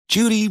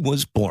Judy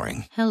was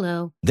boring.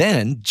 Hello.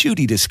 Then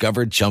Judy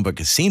discovered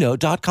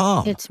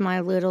ChumbaCasino.com. It's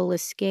my little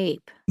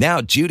escape. Now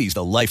Judy's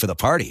the life of the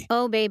party.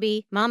 Oh,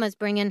 baby, mama's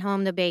bringing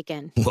home the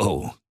bacon.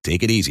 Whoa,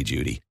 take it easy,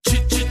 Judy.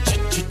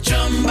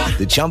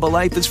 The Chumba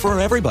life is for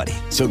everybody.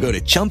 So go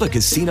to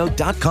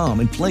ChumbaCasino.com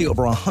and play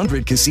over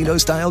 100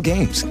 casino-style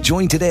games.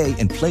 Join today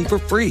and play for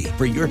free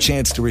for your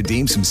chance to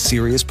redeem some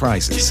serious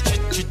prizes.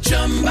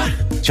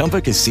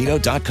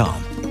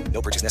 ChumbaCasino.com.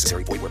 No purchase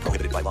necessary. Void where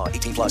prohibited by law.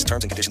 18 plus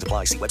terms and conditions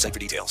apply. See website for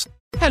details.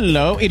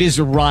 Hello, it is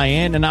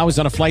Ryan, and I was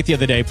on a flight the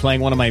other day playing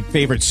one of my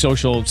favorite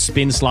social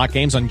spin slot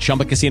games on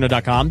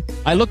ChumbaCasino.com.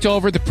 I looked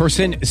over at the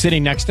person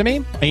sitting next to me,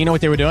 and you know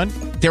what they were doing?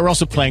 They were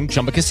also playing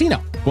Chumba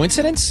Casino.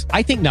 Coincidence?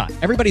 I think not.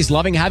 Everybody's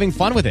loving having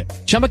fun with it.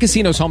 Chumba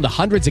Casino is home to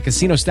hundreds of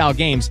casino-style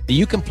games that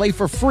you can play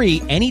for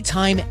free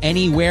anytime,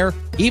 anywhere,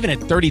 even at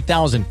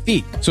 30,000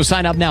 feet. So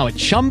sign up now at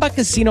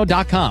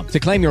ChumbaCasino.com to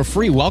claim your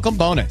free welcome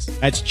bonus.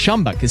 That's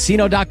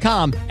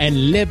ChumbaCasino.com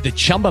and live the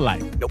Chumba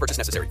life. No purchase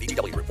necessary.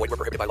 VGW. Void where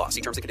prohibited by law.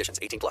 See terms and conditions.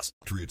 18 plus.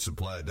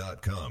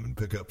 PatriotSupply.com and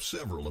pick up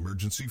several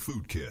emergency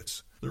food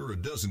kits. There are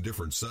a dozen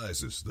different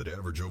sizes that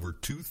average over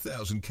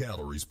 2,000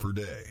 calories per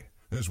day.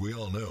 As we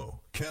all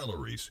know,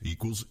 calories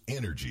equals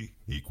energy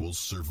equals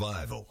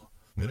survival.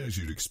 And as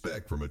you'd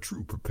expect from a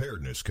true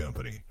preparedness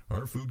company,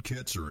 our food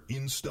kits are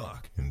in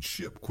stock and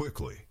ship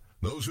quickly.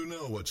 Those who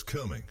know what's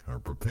coming are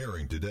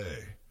preparing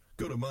today.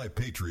 Go to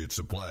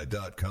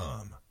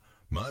MyPatriotSupply.com.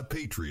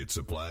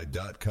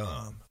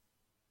 MyPatriotSupply.com.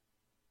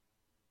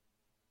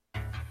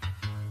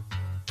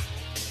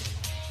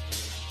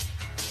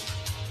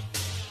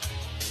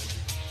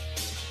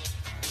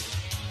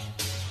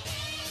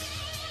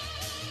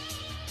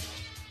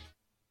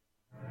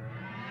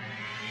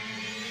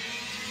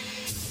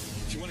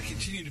 If you want to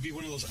continue to be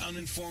one of those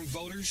uninformed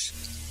voters,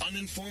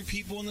 uninformed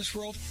people in this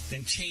world,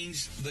 then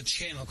change the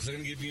channel because they're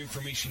going to give you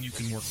information you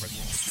can work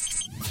with.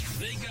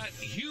 They got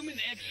human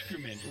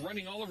excrement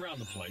running all around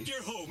the place.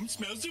 Your home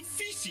smells of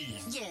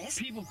feces. Yes.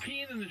 People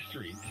peeing in the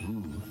street.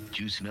 Ooh,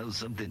 do you smell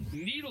something?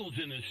 Needles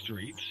in the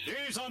streets.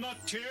 These are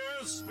not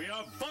tears. We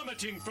are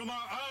vomiting from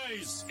our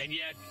eyes. And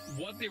yet,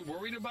 what they're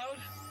worried about?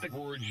 The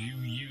words you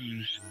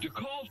use to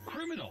call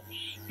criminals.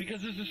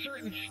 Because there's a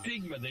certain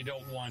stigma they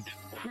don't want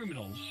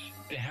criminals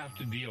to have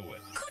to deal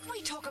with. Could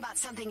we talk about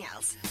something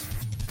else?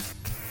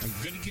 I'm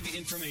going to give you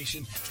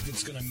information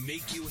that's going to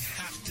make you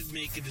have to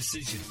make a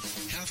decision,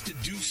 have to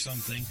do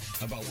something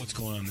about what's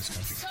going on in this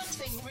country.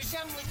 Something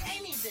resembling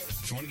anything.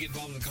 If you want to get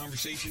involved in the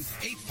conversation,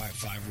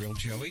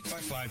 855-REAL-JOE,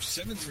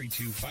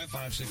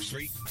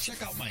 855-732-5563.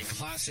 Check out my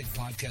classic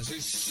podcast.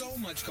 There's so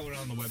much going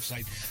on the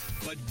website,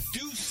 but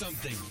do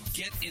something.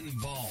 Get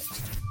involved.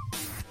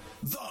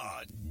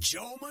 The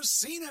Joe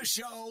Messina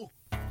Show.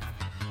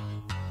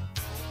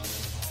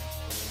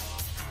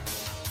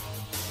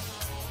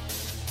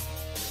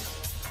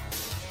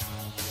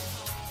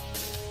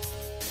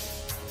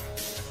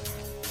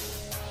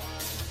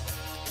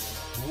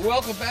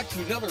 Welcome back to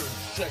another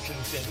session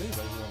of St. Louis,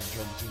 right here on the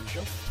Joe Messina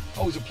Show.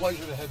 Always a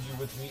pleasure to have you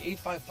with me.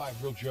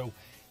 855-REAL-JOE,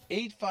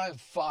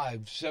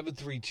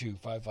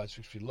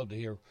 855-732-5563. Love to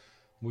hear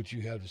what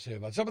you have to say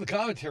about some of the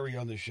commentary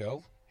on the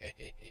show.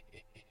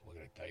 We're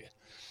going to tell you.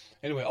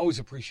 Anyway, always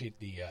appreciate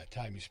the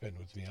time you spend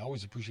with me. I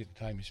always appreciate the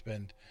time you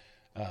spend,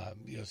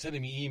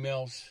 sending me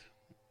emails,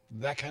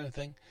 that kind of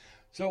thing.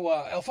 So,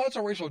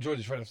 AlfonZo Rachel joined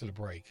us right after the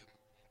break.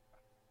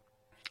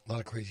 A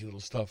lot of crazy little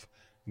stuff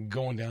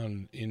going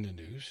down in the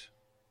news.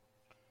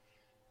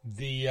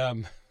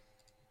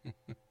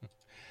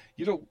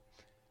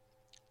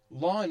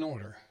 Law and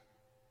order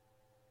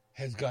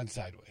has gone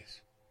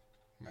sideways,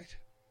 right?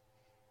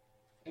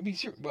 I mean,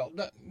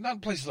 not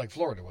in places like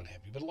Florida, what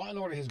have you, but law and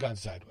order has gone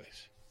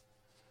sideways.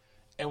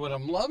 And what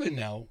I'm loving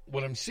now,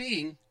 what I'm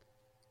seeing,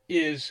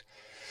 is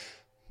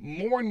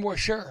more and more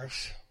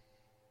sheriffs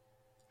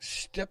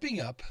stepping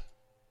up,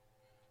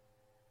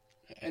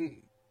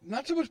 and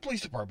not so much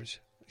police departments,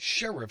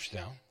 sheriffs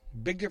now,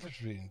 big difference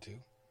between the two,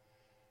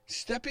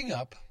 stepping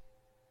up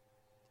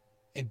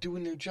and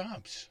doing their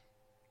jobs.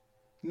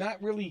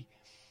 Not really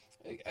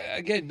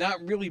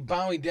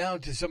bowing down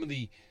to some of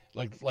the,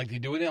 like they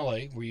do in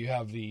L.A., where you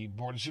have the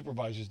board of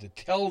supervisors that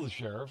tell the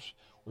sheriffs,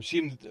 or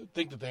seem to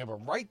think that they have a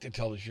right to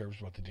tell the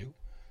sheriffs what to do.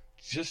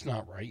 It's just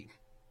not right.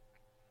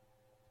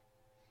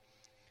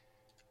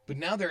 But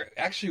now they're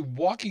actually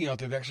walking out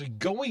there, they're actually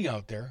going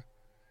out there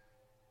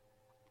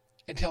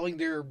and telling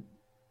their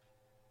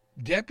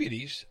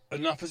deputies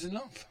enough is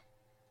enough.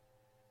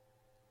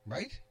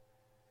 Right?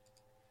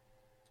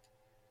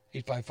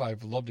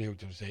 855, love to hear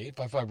what you say.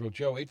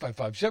 855-REAL-JOE,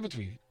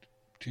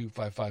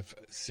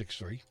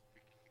 855-732-5563.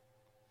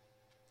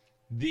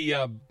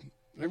 The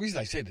reason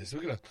I say this,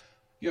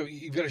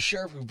 you've got a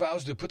sheriff who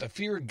vows to put the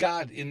fear of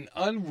God in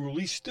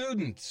unruly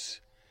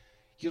students.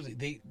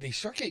 They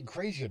start getting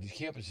crazy on these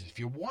campuses. If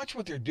you watch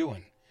what they're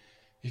doing,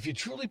 if you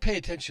truly pay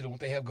attention to what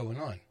they have going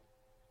on,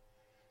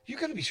 you're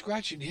going to be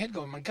scratching your head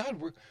going, my God,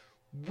 where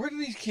do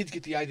these kids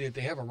get the idea that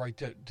they have a right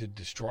to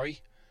destroy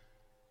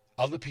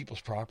other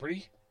people's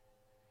property?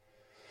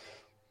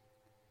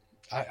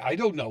 I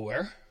don't know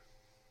where.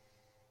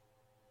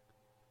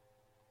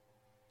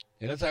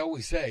 And as I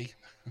always say,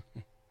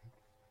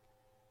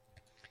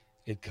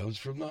 it comes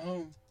from the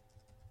home.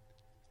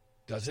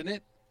 Doesn't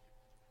it?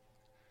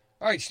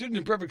 All right, student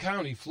in Brevard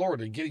County,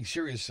 Florida, getting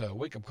serious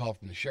wake-up call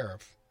from the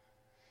sheriff.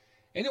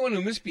 Anyone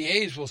who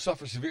misbehaves will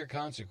suffer severe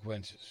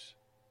consequences.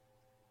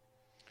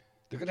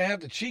 They're going to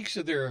have the cheeks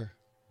of their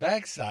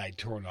backside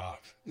torn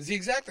off. Is the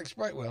exact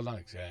expression, well, not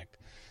exact,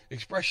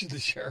 expression the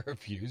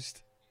sheriff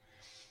used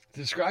to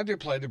describe their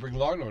plan to bring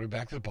law and order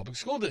back to the public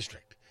school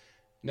district.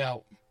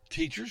 Now,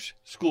 teachers,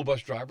 school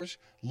bus drivers,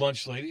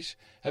 lunch ladies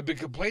have been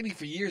complaining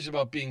for years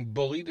about being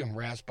bullied and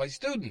harassed by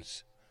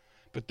students.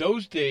 But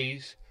those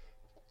days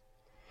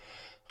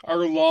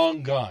are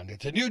long gone.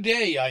 It's a new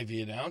day,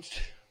 Ivy announced.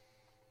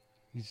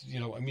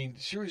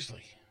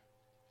 Seriously.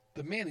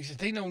 The man, he said,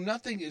 they know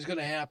nothing is going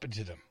to happen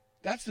to them.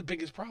 That's the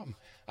biggest problem.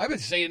 I've been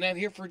saying that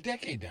here for a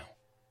decade now.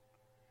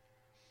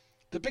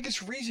 The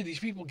biggest reason these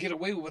people get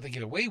away with what they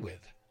get away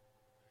with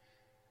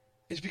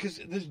is because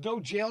there's no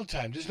jail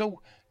time, there's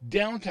no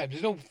downtime,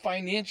 there's no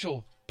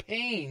financial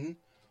pain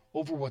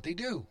over what they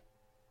do.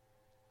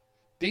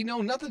 They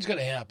know nothing's going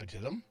to happen to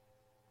them.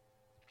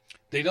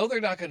 They know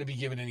they're not going to be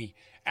given any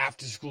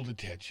after-school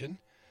detention.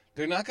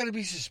 They're not going to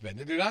be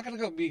suspended. They're not going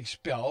to be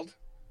expelled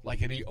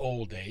like in the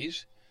old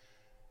days.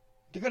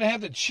 They're going to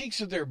have the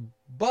cheeks of their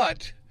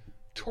butt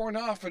torn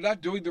off for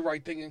not doing the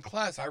right thing in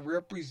class. I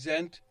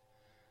represent,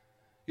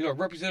 a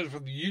representative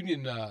from the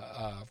union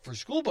for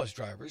school bus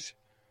drivers.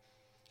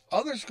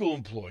 Other school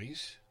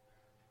employees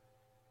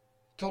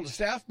told the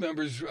staff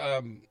members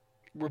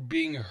were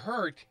being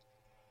hurt,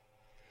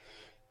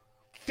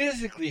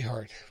 physically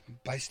hurt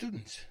by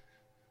students.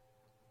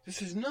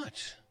 This is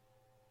nuts.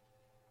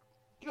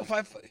 If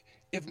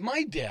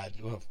my dad,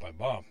 if my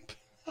mom,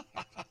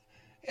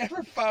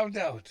 ever found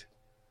out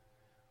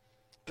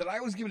that I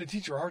was giving a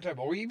teacher a hard time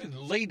or even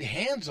laid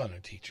hands on a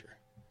teacher,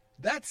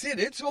 that's it.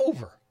 It's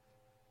over.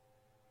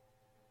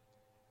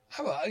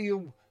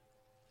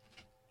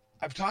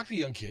 I've talked to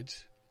young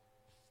kids.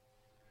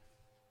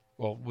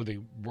 Well, when they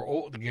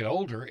get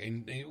older,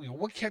 and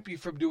what kept you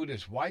from doing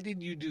this? Why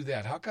didn't you do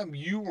that? How come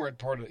you weren't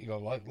part of it?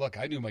 Look,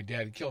 I knew my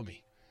dad would kill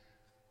me.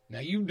 Now,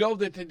 you know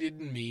that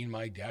didn't mean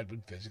my dad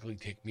would physically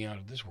take me out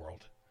of this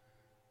world.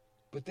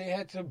 But they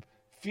had some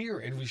fear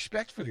and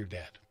respect for their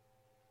dad.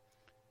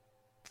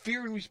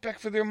 Fear and respect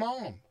for their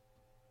mom.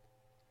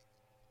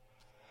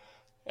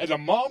 And the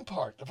mom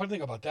part, the funny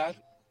thing about that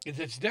is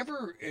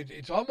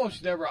it's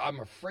almost never,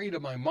 I'm afraid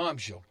of my mom.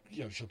 She'll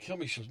kill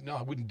me. No,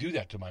 I wouldn't do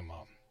that to my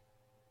mom.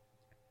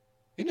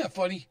 Isn't that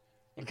funny?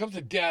 When it comes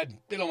to dad,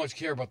 they don't much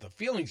care about the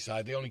feeling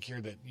side. They only care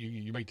that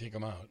you may take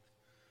them out.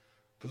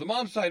 For the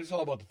mom side, it's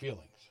all about the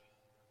feelings.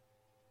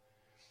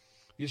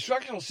 The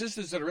instructional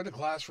assistants that are in the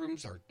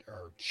classrooms are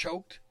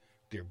choked,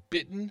 they're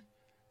bitten,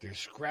 they're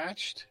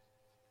scratched.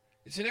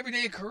 It's an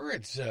everyday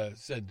occurrence,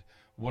 said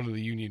one of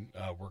the union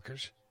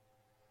workers.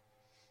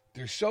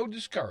 They're so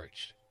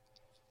discouraged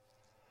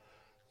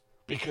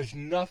because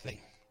nothing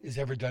is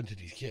ever done to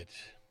these kids.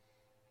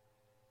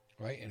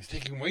 Right? And it's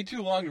taking way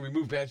too long to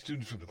remove bad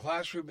students from the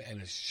classroom, and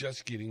it's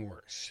just getting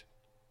worse.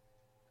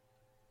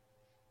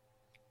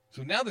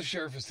 So now the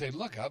sheriff is saying,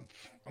 look,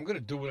 I'm going to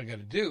do what I got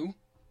to do.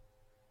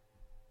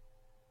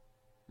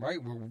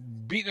 Right? We're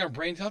beating our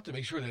brains out to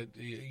make sure that,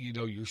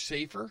 you're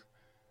safer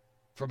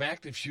from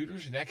active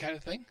shooters and that kind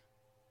of thing.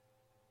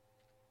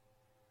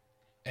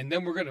 And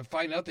then we're going to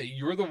find out that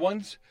you're the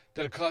ones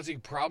that are causing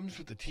problems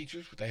with the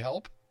teachers, with the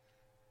help.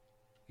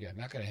 Yeah,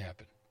 not going to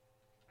happen.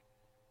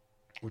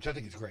 Which I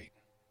think is great.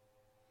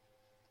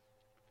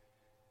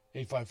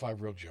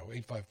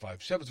 855-REAL-JOE,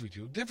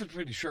 855-732. Difference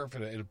between a sheriff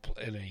and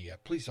a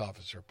police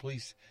officer,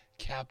 police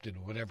captain,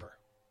 whatever.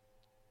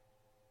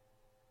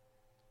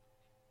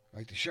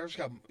 Right? The sheriff's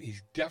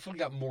he's definitely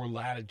got more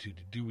latitude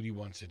to do what he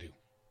wants to do.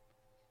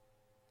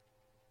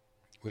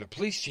 Where the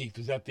police chief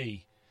is at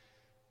the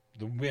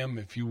whim,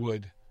 if you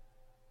would,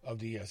 of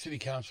the city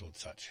council and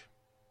such.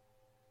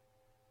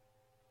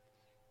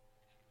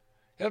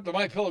 Head up to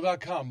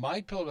MyPillow.com.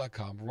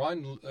 MyPillow.com.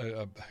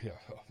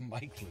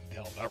 Mike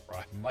Lindell, not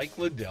Ron. Mike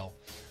Lindell,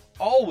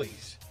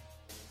 always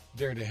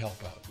there to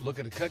help out.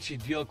 Looking to cut you a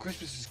deal.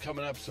 Christmas is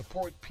coming up.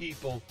 Support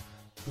people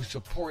who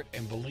support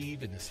and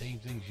believe in the same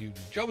things you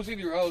do. Joe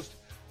Messina, your host.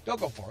 Don't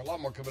go far. A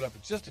lot more coming up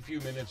in just a few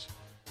minutes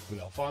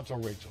with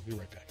AlfonZo Rachel. Be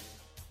right back.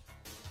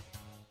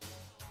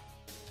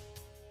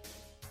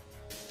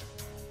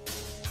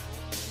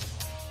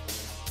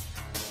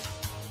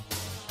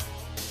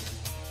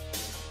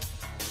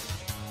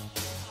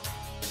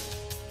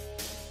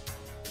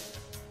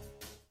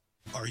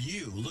 Are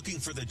you looking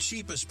for the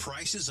cheapest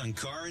prices on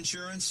car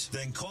insurance?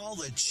 Then call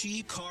the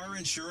Cheap Car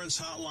Insurance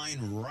Hotline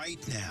right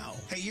now.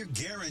 Hey, you're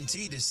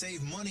guaranteed to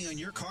save money on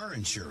your car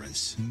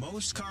insurance.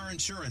 Most car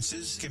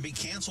insurances can be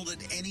canceled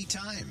at any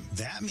time.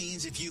 That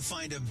means if you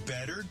find a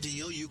better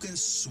deal, you can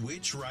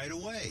switch right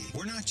away.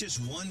 We're not just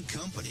one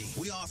company.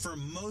 We offer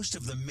most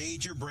of the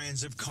major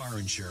brands of car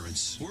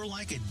insurance. We're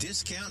like a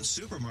discount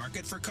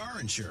supermarket for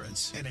car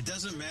insurance. And it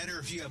doesn't matter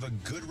if you have a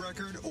good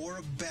record or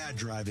a bad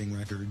driving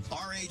record.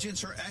 Our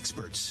agents are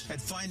experts experts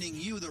at finding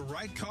you the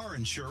right car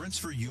insurance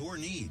for your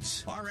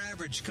needs. Our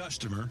average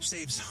customer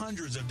saves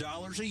hundreds of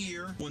dollars a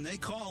year when they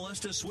call us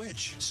to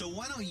switch. So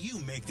why don't you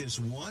make this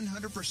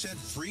 100%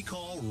 free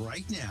call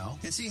right now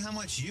and see how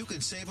much you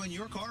can save on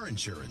your car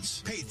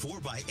insurance. Paid for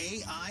by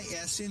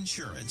AIS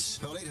Insurance.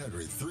 Call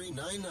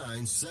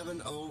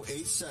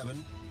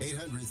 800-399-7087.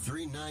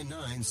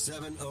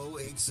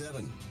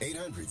 800-399-7087.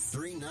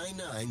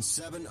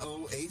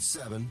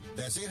 800-399-7087.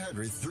 That's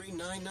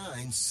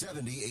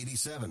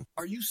 800-399-7087.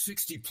 Are you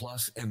 60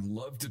 plus and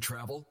love to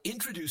travel?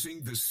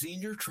 Introducing the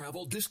Senior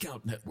Travel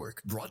Discount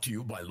Network, brought to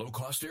you by Low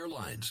Cost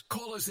Airlines.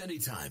 Call us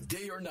anytime,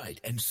 day or night,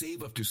 and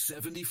save up to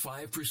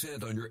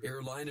 75% on your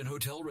airline and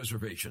hotel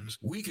reservations.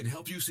 We can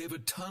help you save a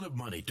ton of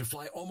money to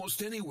fly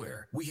almost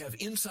anywhere. We have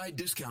inside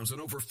discounts on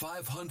over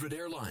 500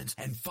 airlines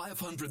and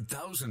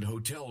 500,000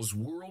 hotels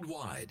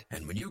worldwide.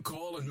 And when you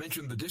call and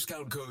mention the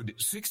discount code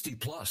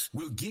 60+,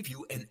 we'll give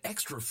you an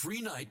extra free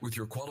night with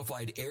your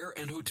qualified air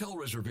and hotel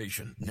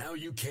reservation. Now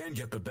you can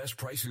get the best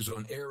prices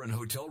on air and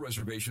hotel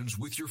reservations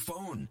with your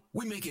phone.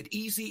 We make it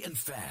easy and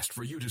fast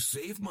for you to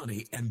save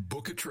money and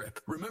book a trip.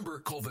 Remember,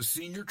 call the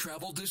Senior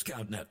Travel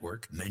Discount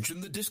Network,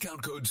 mention the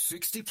discount code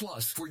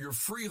 60+ for your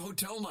free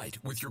hotel night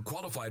with your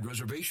qualified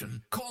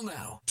reservation. Call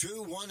now.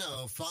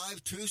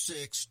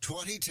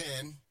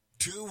 210-526-2010.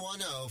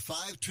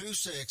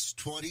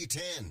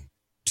 210-526-2010.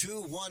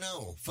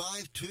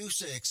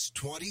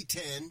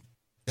 210-526-2010.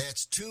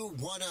 That's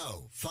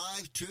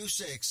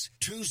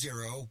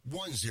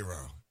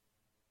 210-526-2010.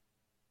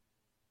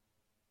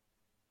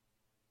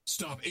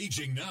 Stop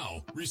aging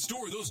now.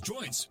 Restore those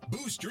joints.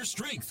 Boost your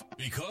strength.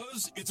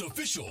 Because it's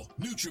official.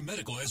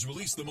 NutriMedical has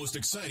released the most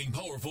exciting,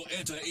 powerful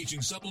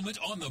anti-aging supplement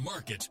on the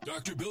market.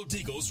 Dr. Bill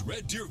Deagle's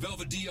Red Deer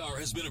Velvet DR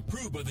has been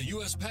approved by the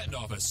U.S. Patent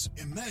Office.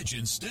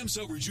 Imagine stem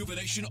cell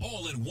rejuvenation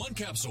all in one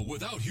capsule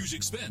without huge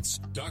expense.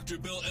 Dr.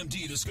 Bill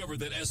MD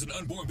discovered that as an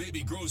unborn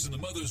baby grows in the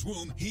mother's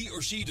womb, he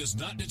or she does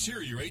not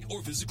deteriorate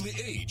or physically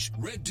age.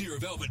 Red Deer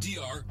Velvet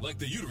DR, like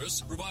the uterus,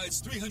 provides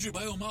 300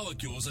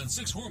 biomolecules and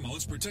 6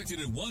 hormones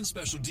protected in one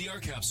special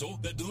DR capsule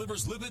that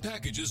delivers lipid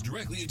packages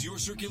directly into your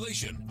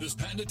circulation. This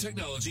patented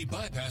technology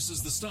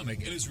bypasses the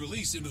stomach and is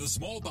released into the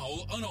small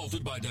bowel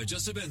unaltered by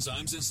digestive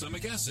enzymes and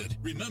stomach acid.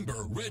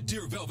 Remember, Red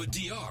Deer Velvet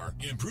DR.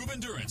 Improve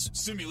endurance,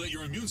 stimulate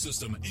your immune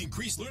system,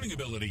 increase learning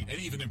ability, and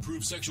even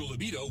improve sexual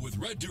libido with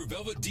Red Deer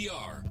Velvet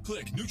DR.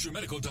 Click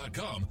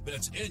NutriMedical.com.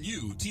 That's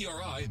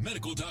NUTRI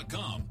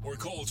Medical.com. Or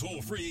call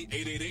toll-free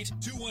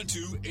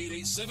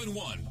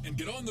 888-212-8871 and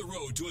get on the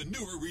road to a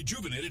newer,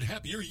 rejuvenated,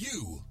 happier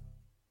you.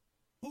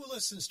 Who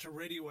listens to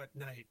radio at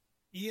night?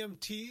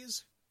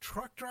 EMTs,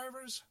 truck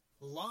drivers,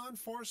 law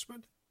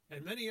enforcement,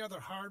 and many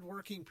other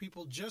hard-working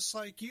people just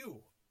like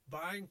you,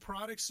 buying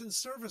products and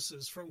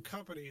services from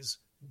companies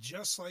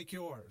just like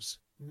yours.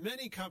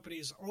 Many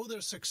companies owe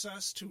their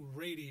success to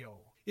radio.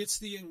 It's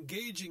the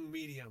engaging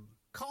medium.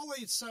 Call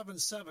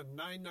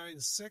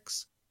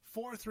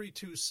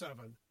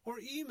 877-996-4327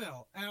 or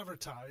email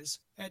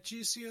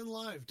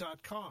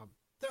advertise@gcnlive.com.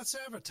 That's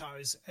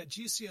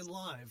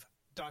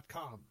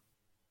advertise@gcnlive.com.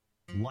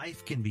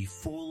 Life can be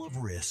full of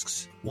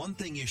risks. One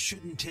thing you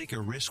shouldn't take a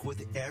risk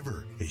with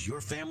ever is your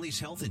family's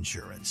health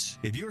insurance.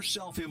 If you're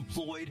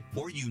self-employed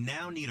or you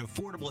now need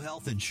affordable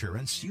health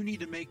insurance, you need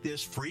to make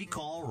this free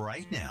call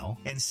right now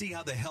and see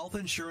how the Health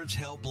Insurance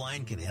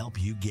Helpline can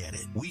help you get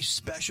it. We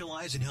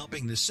specialize in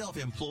helping the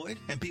self-employed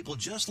and people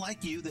just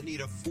like you that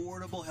need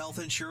affordable health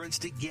insurance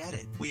to get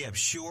it. We have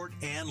short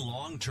and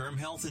long-term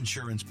health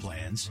insurance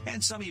plans,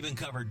 and some even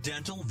cover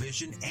dental,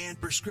 vision, and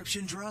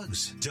prescription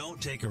drugs.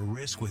 Don't take a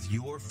risk with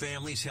your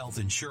family's health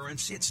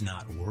insurance. It's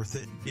not worth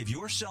it. If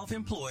you're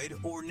self-employed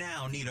or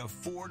now need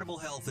affordable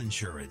health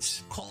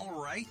insurance, call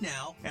right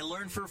now and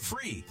learn for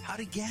free how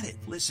to get it.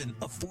 Listen,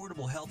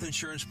 affordable health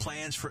insurance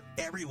plans for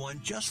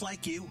everyone just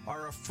like you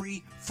are a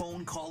free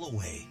phone call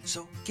away.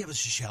 So give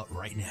us a shout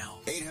right now.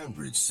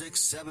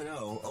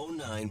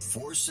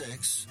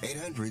 800-670-0946.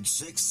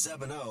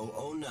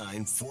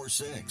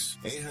 800-670-0946.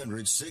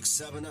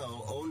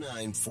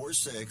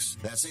 800-670-0946.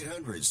 That's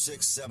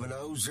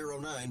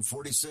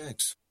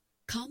 800-670-0946.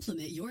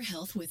 Complement your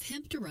health with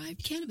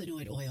hemp-derived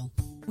cannabinoid oil.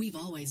 We've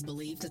always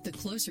believed that the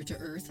closer to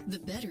Earth, the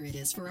better it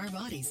is for our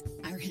bodies.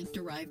 Our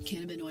hemp-derived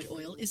cannabinoid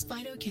oil is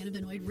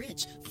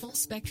phytocannabinoid-rich,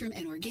 full-spectrum,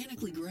 and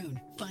organically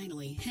grown.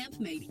 Finally, hemp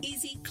made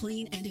easy,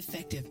 clean, and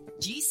effective.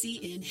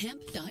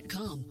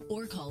 GCNhemp.com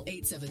or call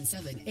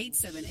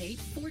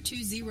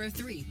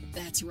 877-878-4203.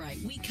 That's right,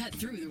 we cut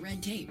through the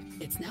red tape.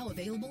 It's now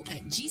available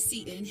at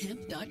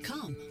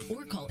GCNhemp.com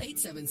or call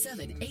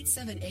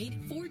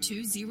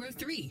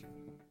 877-878-4203.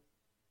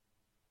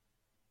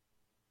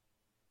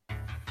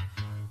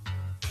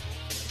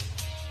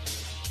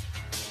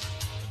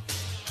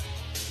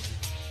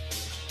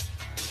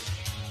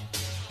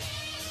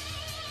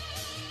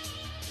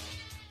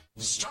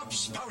 Stop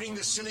spouting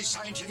the silly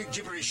scientific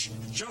gibberish.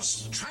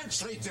 Just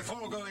translate the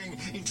foregoing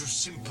into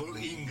simple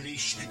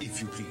English,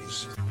 if you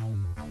please.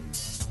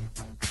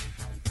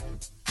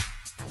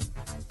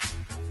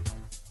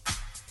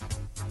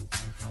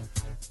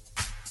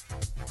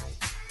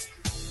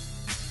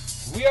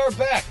 We are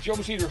back. Joe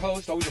Messina, your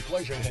host. Always a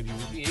pleasure to have you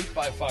with me.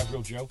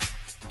 855-REAL-JOE.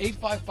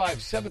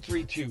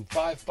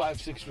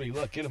 855-732-5563.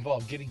 Look, get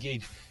involved. Get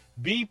engaged.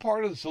 Be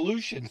part of the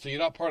solution so you're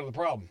not part of the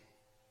problem.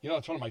 You know,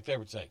 it's one of my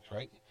favorite sayings,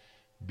 right?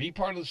 Be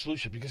part of the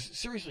solution. Because,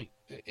 seriously,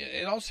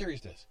 in all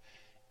seriousness,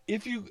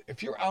 if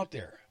you're out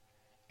there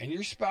and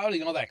you're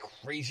spouting all that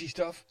crazy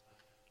stuff,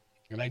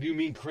 and I do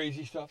mean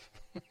crazy stuff,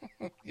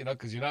 you know,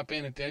 because you're not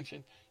paying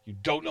attention, you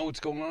don't know what's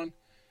going on,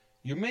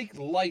 you make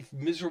life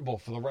miserable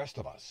for the rest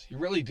of us. You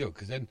really do,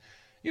 because then,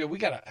 you know, we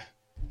got to...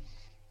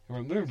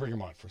 Let me bring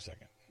him on for a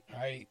second, all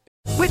right?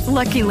 With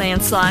Lucky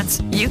Land Slots,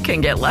 you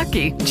can get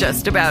lucky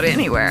just about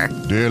anywhere.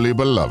 Dearly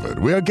beloved,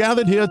 we are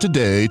gathered here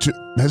today to...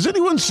 Has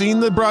anyone seen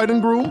the bride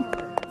and groom?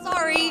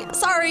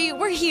 Sorry,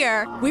 we're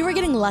here. We were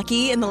getting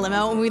lucky in the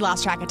limo and we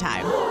lost track of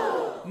time.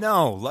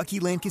 No, Lucky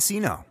Land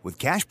Casino, with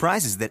cash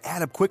prizes that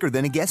add up quicker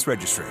than a guest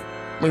registry.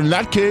 In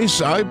that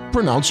case, I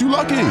pronounce you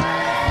lucky.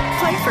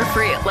 Play for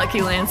free at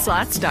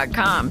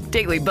LuckyLandSlots.com.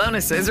 Daily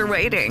bonuses are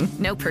waiting.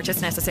 No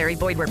purchase necessary.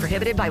 Void where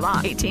prohibited by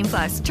law.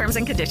 18+. Terms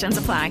and conditions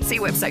apply. See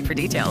website for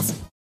details.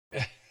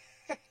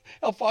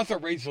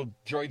 AlfonZo Rachel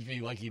joins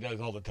me like he does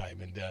all the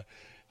time, and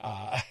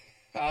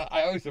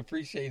I always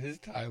appreciate his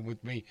time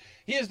with me.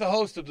 He is the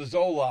host of the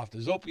ZO Loft, the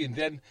ZOpium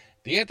Den,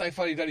 the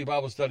Anti-Fuddy Duddy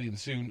Bible Study, and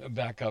soon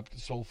back up to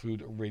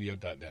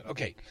soulfoodradio.net.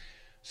 Okay,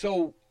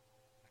 so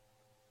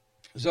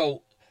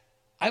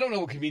I don't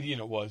know what comedian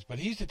it was, but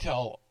he used to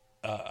tell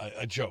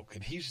a joke,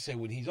 and he used to say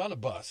when he's on a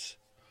bus,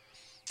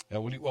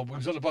 when he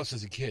was on a bus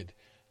as a kid,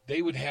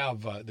 they would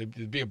have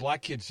there'd be a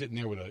black kid sitting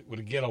there with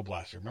a ghetto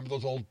blaster. Remember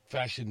those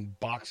old-fashioned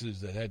boxes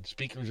that had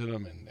speakers in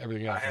them and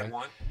everything else? I had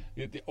one.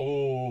 Okay,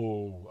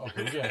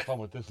 we're gonna have fun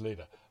with this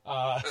later.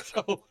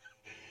 So,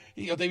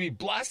 you know, they'd be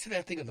blasting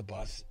that thing on the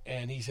bus,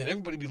 and he said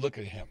everybody be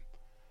looking at him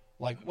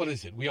like, what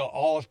is it? We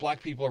all us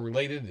black people are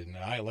related, and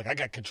I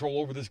got control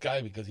over this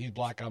guy because he's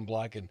black, I'm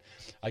black, and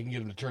I can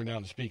get him to turn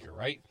down the speaker,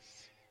 right?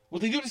 Well,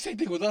 they do the same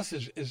thing with us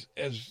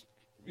as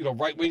you know,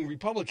 right-wing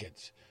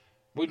Republicans.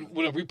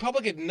 When a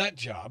Republican nut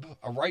job,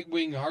 a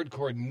right-wing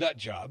hardcore nut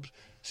job,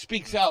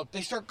 speaks out,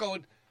 they start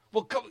going,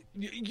 well,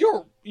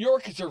 you're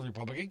a conservative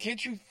Republican.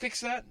 Can't you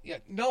fix that? Yeah,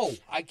 no,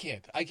 I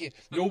can't.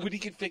 Nobody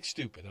can fix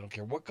stupid. I don't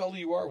care what color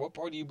you are, what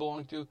party you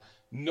belong to.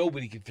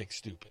 Nobody can fix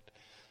stupid.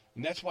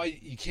 And that's why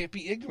you can't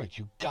be ignorant.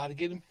 You got to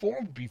get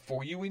informed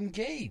before you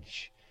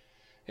engage.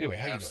 Anyway,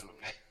 how Absolutely.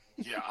 You doing?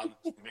 Yeah,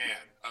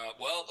 man.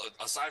 Well,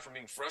 aside from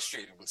being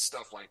frustrated with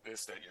stuff like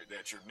this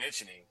that you're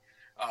mentioning,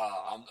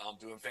 I'm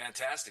doing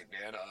fantastic,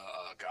 man.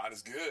 God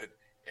is good,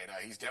 and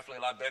He's definitely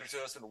a lot better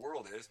to us than the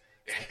world is.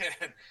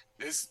 And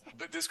this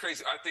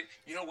crazy, I think,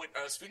 you know, when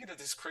speaking of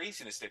this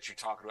craziness that you're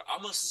talking about,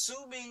 I'm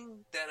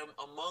assuming that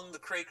among the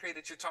cray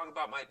that you're talking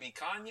about might be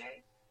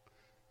Kanye.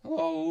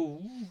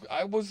 Oh,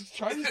 I was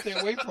trying to stay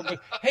away from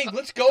it. Hey,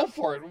 let's go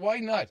for it. Why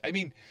not? I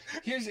mean,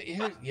 yeah,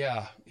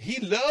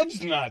 he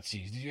loves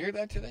Nazis. Did you hear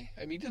that today?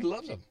 I mean, he just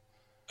loves them.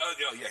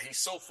 Yeah, he's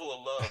so full of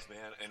love,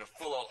 man, and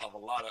full of a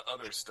lot of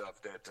other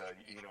stuff that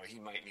you know, he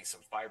might need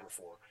some fiber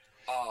for.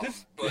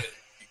 But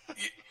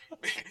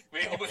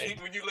man,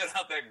 when you let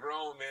out that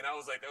groan, man, I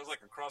was like, that was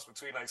like a cross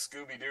between like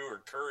Scooby Doo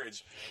or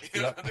Courage.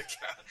 You know,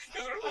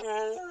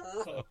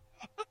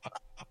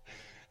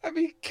 I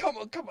mean, come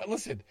on,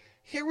 listen.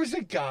 Here was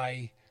a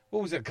guy.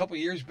 What was it? A couple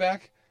of years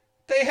back,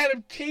 they had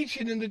him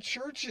teaching in the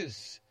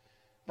churches,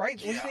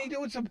 right? Yeah. Wasn't he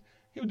doing some?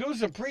 He was doing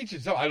some preaching.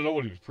 So I don't know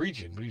what he was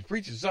preaching, but he was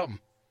preaching something.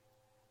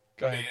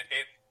 Go ahead.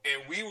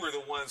 And we were the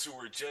ones who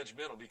were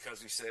judgmental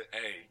because we said,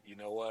 "Hey, you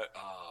know what?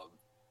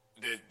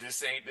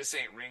 This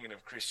ain't ringing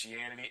of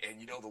Christianity." And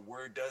you know, the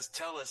word does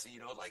tell us, you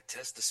know, like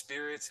test the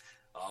spirits.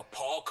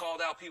 Paul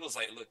called out people. It's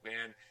like, look,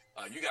 man,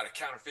 you got a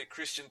counterfeit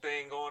Christian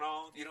thing going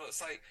on. You know,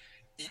 it's like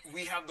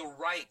we have the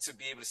right to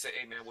be able to say,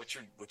 "Hey, man, what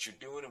you're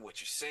doing and what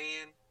you're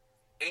saying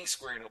ain't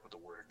squaring up with the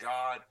word of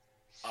God."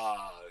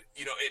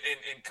 You know,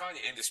 and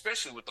Kanye, and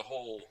especially with the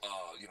whole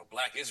you know,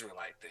 Black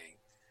Israelite thing.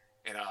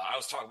 And I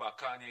was talking about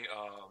Kanye,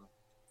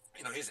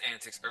 you know, his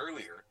antics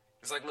earlier.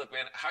 It's like, look,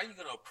 man, how are you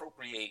going to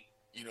appropriate,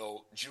 you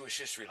know, Jewish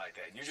history like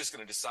that? You're just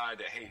going to decide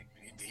that, hey,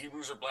 the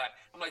Hebrews are black.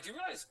 I'm like, do you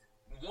realize,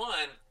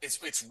 one,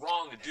 it's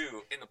wrong to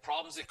do, and the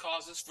problems it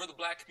causes for the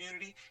black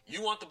community?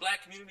 You want the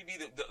black community to be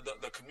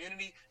the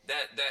community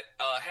that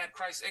had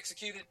Christ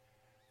executed?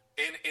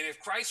 And if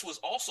Christ was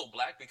also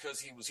black because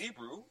he was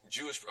Hebrew,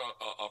 Jewish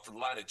from the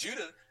line of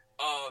Judah,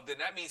 then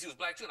that means he was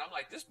black too. And I'm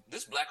like,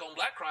 this black on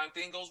black crime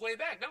thing goes way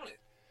back, don't it?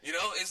 You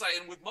know, it's like,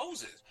 and with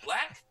Moses,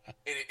 black, and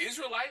the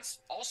Israelites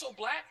also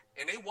black,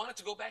 and they wanted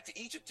to go back to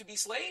Egypt to be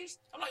slaves.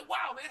 I'm like,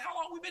 wow, man, how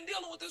long have we been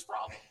dealing with this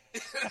problem?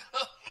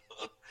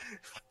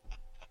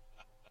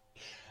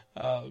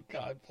 Oh,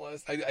 God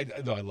bless. I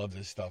know, I love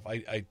this stuff.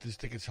 I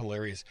just think it's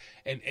hilarious.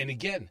 And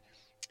again,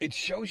 it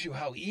shows you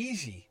how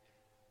easy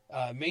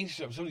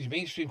some of these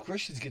mainstream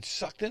Christians get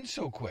sucked in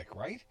so quick,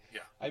 right?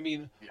 Yeah. I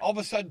mean, all of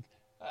a sudden,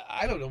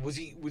 I don't know, was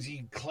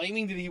he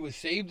claiming that he was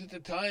saved at the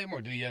time, or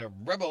did he have a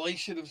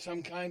revelation of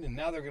some kind, and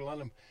now they're going to let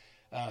him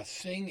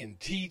sing and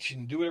teach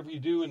and do whatever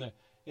you do in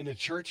the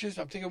churches?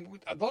 I'm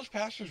thinking, are those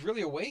pastors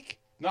really awake?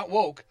 Not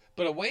woke,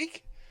 but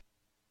awake?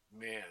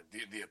 man,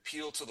 the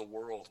appeal to the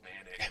world,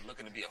 man, and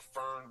looking to be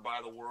affirmed by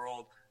the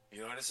world.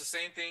 And it's the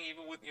same thing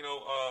even with,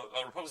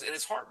 Republicans. And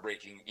it's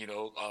heartbreaking,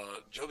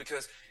 Joe,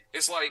 because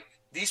it's like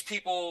these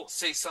people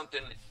say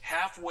something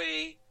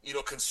halfway,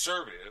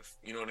 conservative,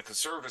 and the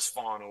conservatives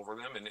fawn over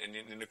them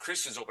and the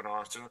Christians open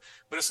arms to them.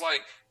 But it's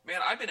like, man,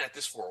 I've been at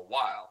this for a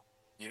while,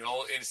 and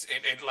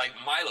like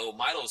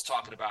Milo's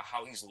talking about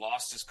how he's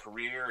lost his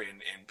career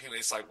and people,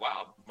 it's like,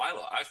 wow,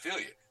 Milo, I feel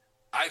you.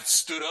 I've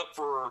stood up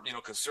for,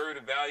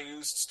 conservative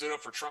values, stood up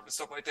for Trump and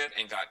stuff like that,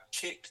 and got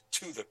kicked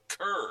to the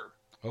curb.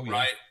 Oh, yeah.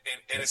 Right.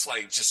 And it's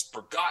like just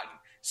forgotten.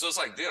 So it's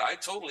like, dude, I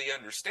totally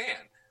understand.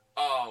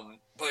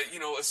 But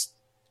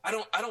I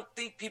don't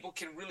think people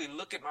can really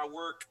look at my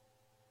work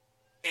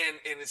and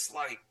it's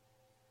like,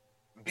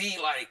 be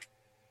like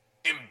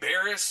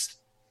embarrassed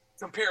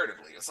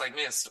comparatively. It's like,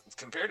 man,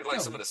 compared to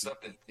like some of the stuff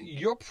that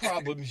your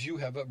problems, you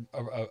have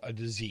a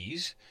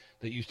disease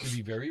that used to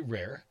be very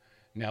rare.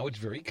 Now it's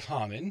very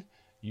common.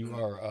 You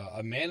are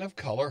a man of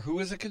color who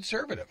is a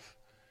conservative.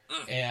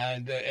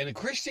 And a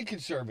Christian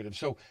conservative.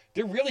 So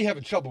they're really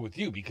having trouble with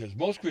you because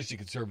most Christian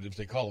conservatives,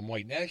 they call them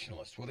white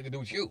nationalists. What are they going to do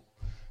with you?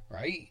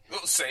 Right?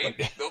 Well, same.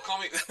 They'll call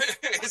me.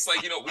 It's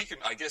like, we can,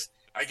 I guess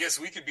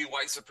we could be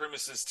white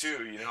supremacists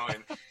too,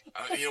 and,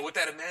 with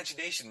that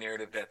imagination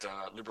narrative that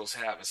liberals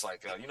have, it's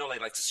like, they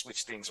like to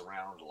switch things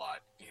around a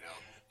lot,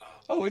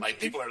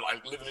 people are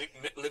like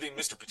living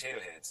Mr. Potato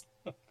Heads.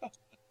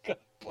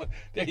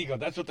 There you go.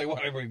 That's what they want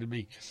everybody to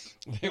be.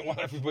 They want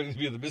everybody to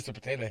be the Mr.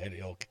 Potato Head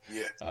ilk.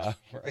 Yeah.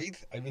 Right?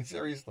 I mean,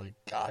 seriously,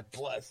 God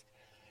bless.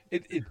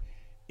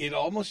 It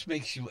almost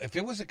makes you, if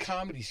it was a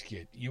comedy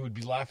skit, you would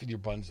be laughing your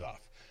buns off.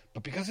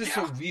 But because it's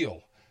so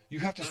real, you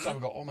have to stop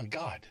and go, oh my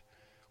God,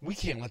 we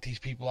can't let these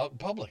people out in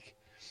public.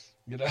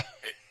 You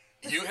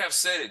have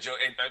said it, Joe.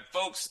 And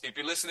folks, if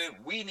you're listening,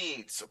 we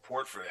need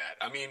support for that.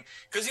 I mean,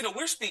 because,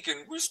 we're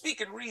speaking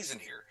reason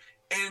here.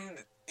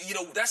 And,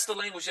 that's the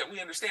language that we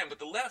understand. But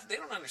the left, they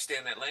don't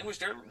understand that language.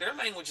 Their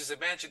language is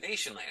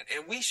imagination land.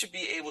 And we should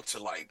be able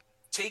to,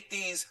 take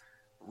these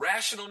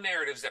rational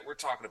narratives that we're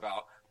talking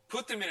about,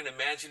 put them in an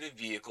imaginative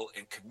vehicle,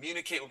 and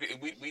communicate with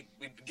people. We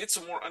get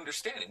some more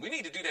understanding. We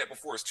need to do that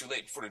before it's too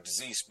late, before the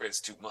disease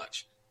spreads too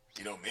much.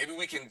 Maybe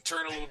we can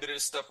turn a little bit of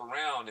this stuff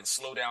around and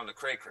slow down the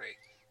cray-cray.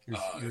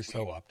 You're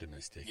so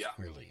optimistic,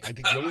 really. I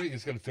think the only thing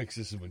that's going to fix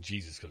this is when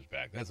Jesus comes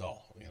back. That's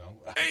all,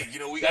 Hey,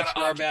 that's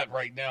where I'm at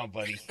right now,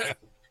 buddy.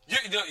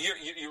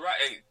 You're right.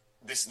 Hey,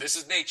 this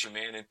is nature,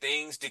 man, and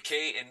things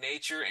decay in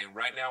nature, and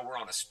right now we're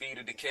on a speed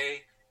of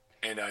decay.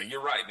 And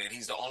you're right, man.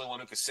 He's the only one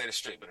who can set it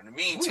straight. But in the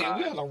meantime,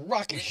 we're on a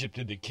rocket ship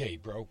to decay,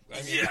 bro.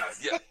 I mean,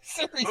 yeah.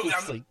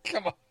 Seriously,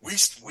 come on. We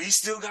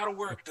still got to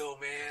work, though,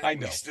 man. I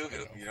know. We still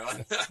got,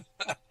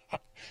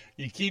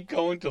 You keep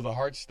going till the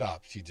heart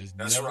stops. You just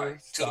never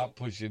stop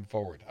pushing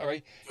forward. All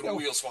right. The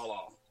wheels fall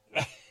off.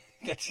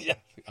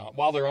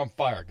 While they're on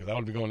fire, because I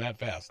don't be going that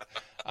fast.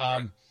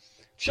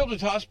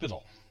 Children's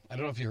Hospital. I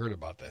don't know if you heard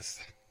about this.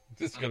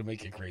 This is going to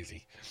make you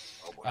crazy.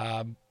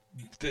 Oh,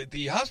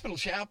 the hospital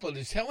chaplain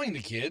is telling the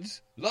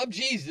kids, love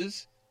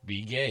Jesus,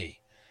 be gay.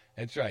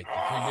 That's right.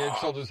 The premier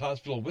Children's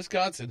Hospital in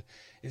Wisconsin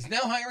is now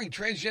hiring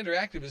transgender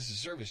activists to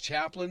serve as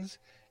chaplains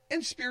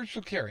and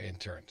spiritual care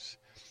interns.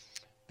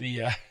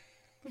 The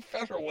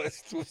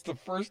Federalist was the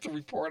first to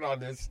report on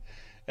this,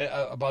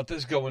 about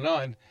this going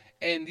on.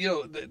 And,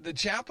 the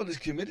chaplain is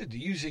committed to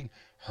using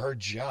her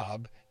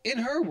job, in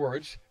her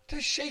words, to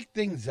shake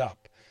things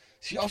up.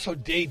 She also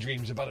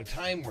daydreams about a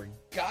time where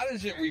God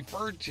isn't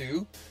referred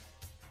to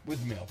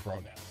with male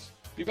pronouns.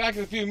 Be back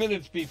in a few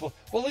minutes, people.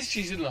 Well, at least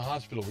she's in the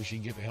hospital where she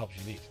can get the help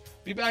she needs.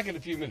 Be back in a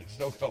few minutes.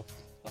 Don't go.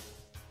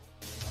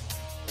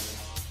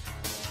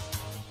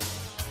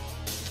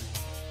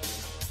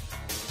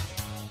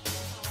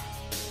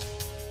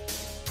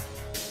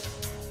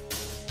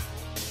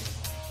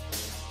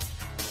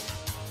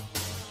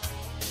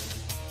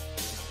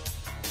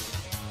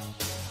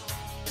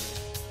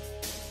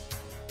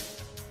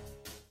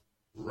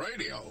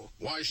 Radio.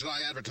 Why should I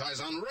advertise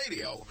on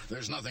radio?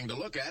 There's nothing to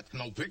look at,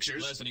 no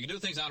pictures. Listen, you can do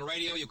things on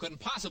radio you couldn't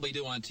possibly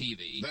do on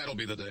TV. That'll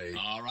be the day.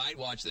 All right,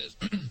 watch this.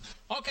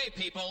 Okay,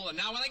 people, and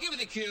now when I give you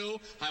the cue,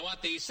 I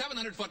want the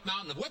 700-foot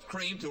mountain of whipped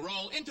cream to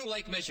roll into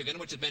Lake Michigan,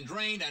 which has been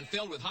drained and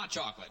filled with hot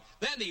chocolate.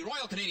 Then the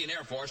Royal Canadian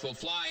Air Force will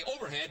fly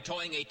overhead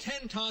towing a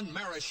 10-ton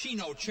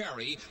maraschino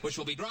cherry, which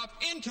will be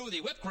dropped into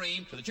the whipped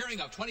cream to the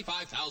cheering of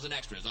 25,000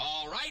 extras.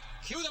 All right,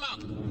 cue them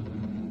out.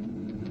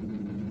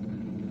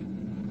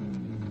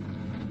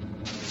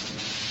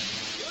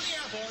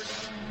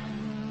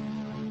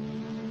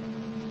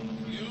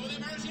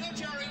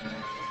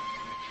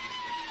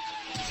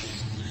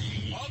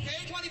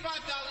 Okay,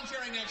 25,000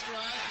 cheering extra.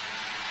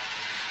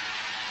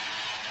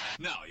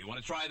 Now, you want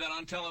to try that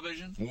on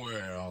television?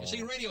 Well... You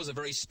see, radio is a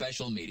very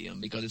special medium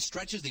because it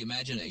stretches the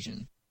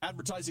imagination.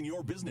 Advertising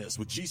your business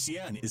with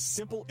GCN is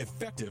simple,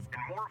 effective,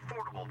 and more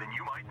affordable than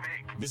you might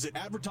think. Visit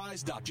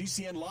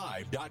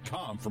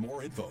advertise.gcnlive.com for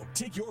more info.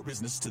 Take your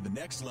business to the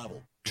next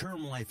level.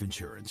 Term life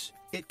insurance.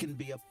 It can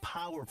be a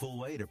powerful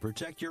way to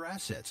protect your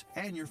assets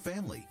and your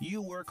family.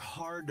 You work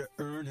hard to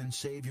earn and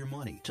save your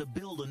money to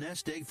build a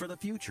nest egg for the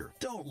future.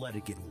 Don't let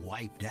it get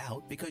wiped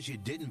out because you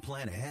didn't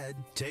plan ahead.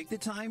 Take the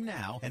time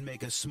now and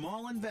make a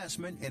small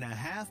investment in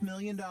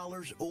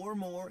 $500,000 or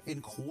more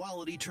in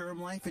quality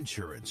term life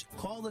insurance.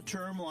 Call the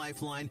Term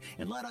Lifeline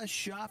and let us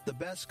shop the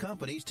best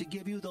companies to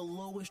give you the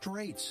lowest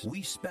rates.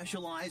 We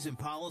specialize in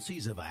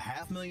policies of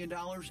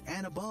 $500,000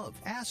 and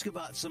above. Ask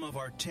about some of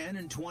our 10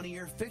 and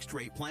 20-year fixed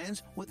rate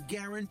plans with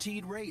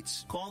guaranteed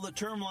rates. Call the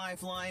Term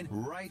Lifeline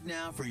right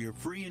now for your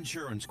free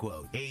insurance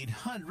quote.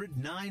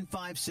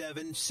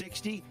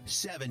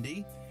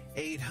 800-957-6070.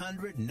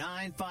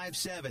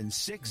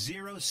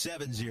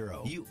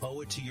 800-957-6070. You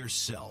owe it to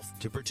yourself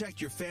to protect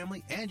your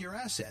family and your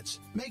assets.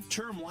 Make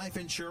term life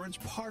insurance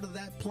part of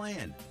that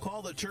plan.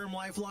 Call the Term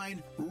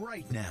Lifeline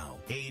right now.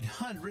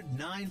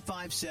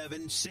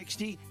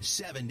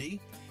 800-957-6070.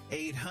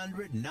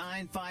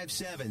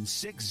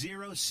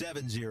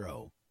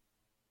 800-957-6070.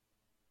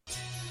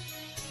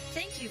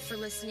 Thank you for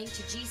listening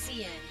to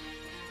GCN.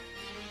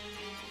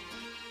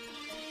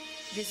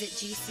 Visit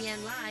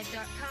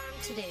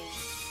GCNlive.com today.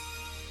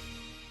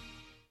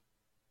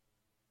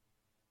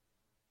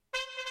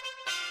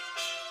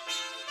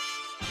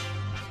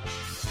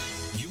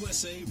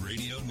 USA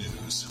Radio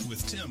News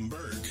with Tim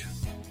Berg.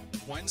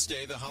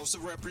 Wednesday, the House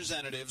of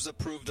Representatives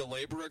approved a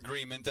labor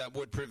agreement that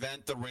would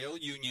prevent the rail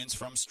unions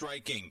from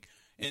striking.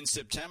 In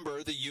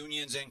September, the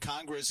unions and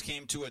Congress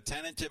came to a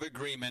tentative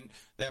agreement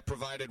that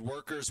provided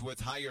workers with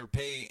higher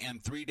pay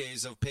and 3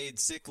 days of paid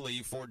sick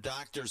leave for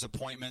doctor's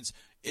appointments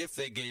if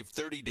they gave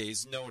 30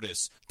 days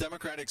notice.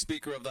 Democratic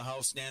Speaker of the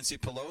House Nancy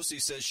Pelosi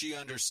says she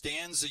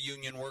understands the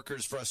union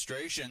workers'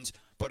 frustrations,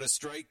 but a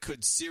strike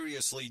could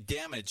seriously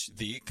damage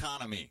the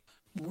economy.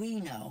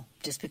 We know,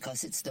 just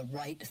because it's the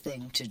right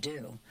thing to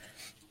do,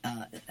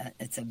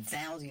 it's a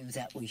value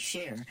that we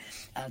share,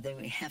 that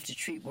we have to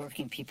treat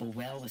working people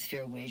well with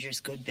fair wages,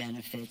 good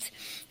benefits,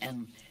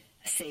 and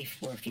safe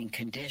working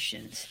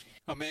conditions.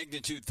 A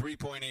magnitude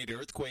 3.8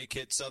 earthquake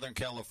hit Southern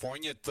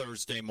California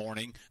Thursday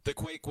morning. The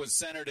quake was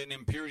centered in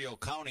Imperial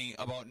County,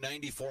 about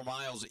 94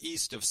 miles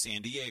east of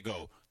San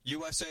Diego.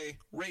 USA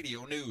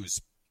Radio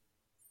News.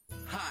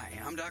 Hi,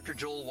 I'm Dr.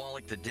 Joel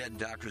Wallach, the Dead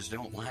Doctors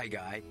Don't Lie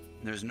guy.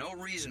 There's no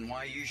reason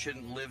why you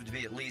shouldn't live to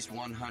be at least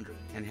 100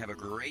 and have a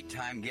great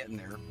time getting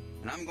there.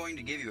 And I'm going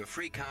to give you a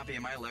free copy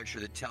of my lecture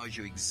that tells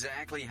you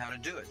exactly how to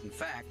do it. In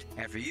fact,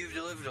 after you've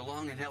lived a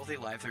long and healthy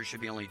life, there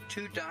should be only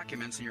 2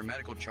 documents in your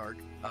medical chart,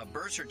 a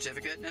birth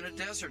certificate and a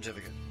death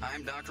certificate.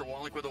 I'm Dr.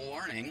 Wallach with a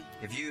warning.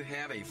 If you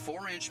have a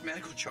 4-inch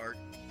medical chart,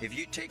 if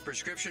you take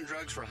prescription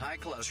drugs for high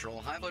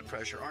cholesterol, high blood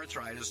pressure,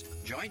 arthritis,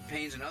 joint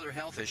pains, and other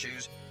health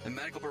issues, the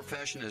medical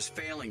profession is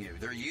failing you.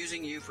 They're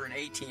using you for an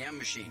ATM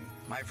machine.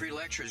 My free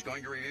lecture is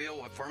going to reveal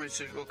what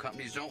pharmaceutical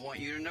companies don't want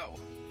you to know.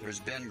 There's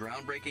been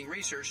groundbreaking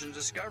research and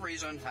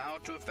discoveries on how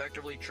to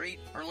effectively treat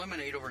or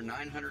eliminate over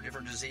 900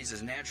 different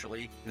diseases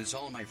naturally, and it's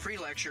all in my free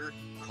lecture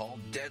called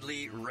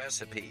Deadly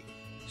Recipe.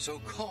 So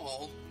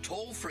call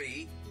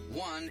toll-free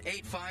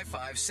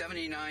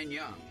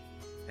 1-855-79-YOUNG.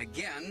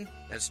 Again,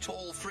 that's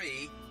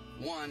toll-free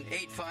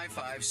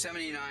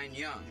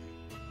 1-855-79-YOUNG.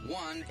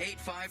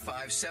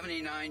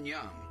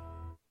 1-855-79-YOUNG.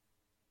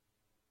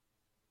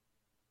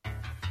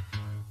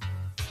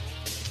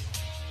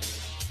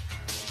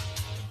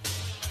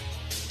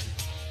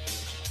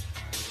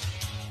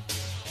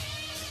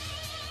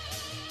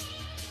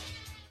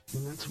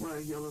 And that's why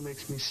yellow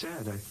makes me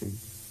sad, I think.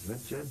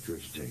 That's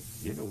interesting.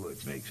 You know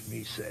what makes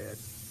me sad?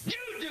 You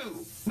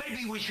do!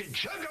 Maybe we should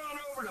chug on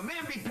over to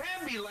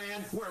Mamby-Pamby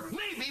land, where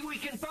maybe we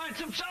can find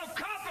some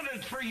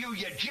self-confidence for you,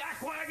 you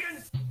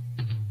jackwagon!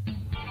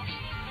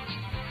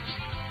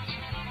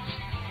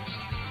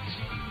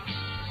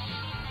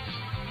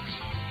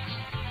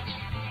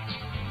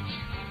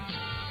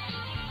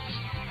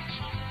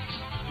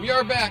 We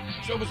are back.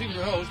 Joe Messina,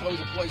 your host. Always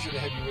a pleasure to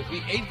have you with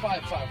me.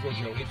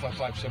 855-ROJO,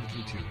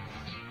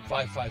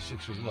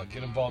 855-732-5563. Look,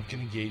 get involved, get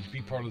engaged,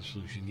 be part of the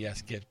solution.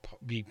 Yes,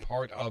 be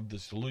part of the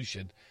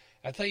solution.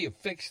 That's how you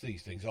fix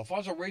these things.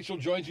 AlfonZo Rachel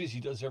joins me as he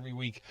does every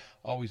week.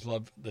 Always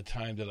love the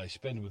time that I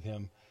spend with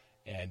him.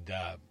 And,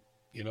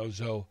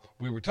 Zo,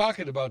 we were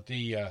talking about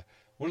the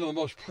one of the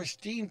most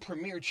pristine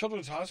premier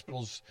children's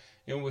hospitals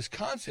in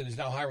Wisconsin is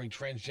now hiring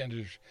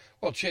transgender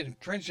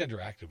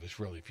activists,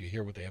 really, if you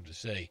hear what they have to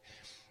say.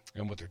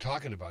 And what they're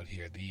talking about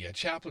here, the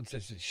chaplain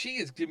says that she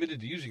is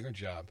committed to using her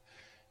job,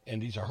 and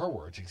these are her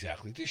words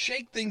exactly, to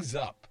shake things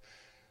up.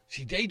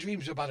 She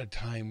daydreams about a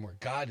time where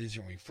God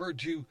isn't referred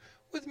to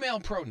with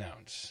male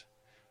pronouns.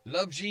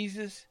 Love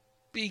Jesus,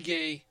 be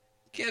gay,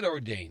 get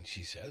ordained,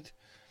 she said.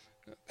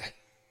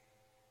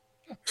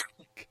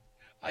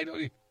 I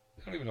don't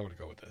even know where to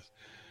go with this.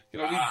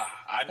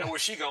 I know where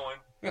she's going.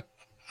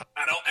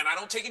 I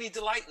don't take any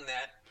delight in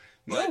that.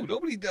 No,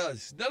 nobody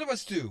does. None of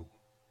us do.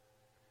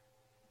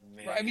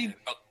 Man. I mean,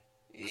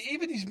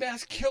 even these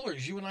mass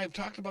killers, you and I have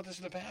talked about this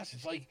in the past.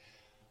 It's like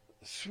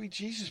sweet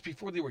Jesus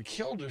before they were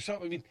killed or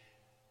something. I mean,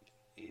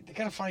 they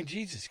got to find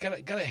Jesus.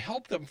 Got to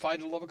help them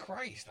find the love of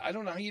Christ. I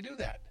don't know how you do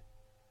that.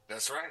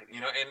 That's right.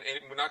 You know, and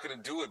we're not going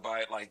to do it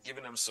by like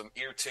giving them some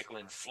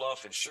ear-tickling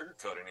fluff and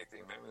sugarcoat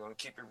anything, man. We're going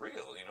to keep it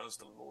real. You know, it's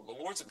the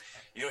Lord's,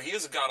 you know, he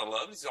is a God of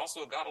love. He's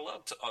also a God of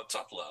love,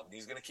 tough love.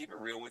 He's going to keep it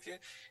real with you.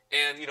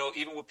 And, you know,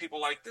 even with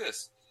people like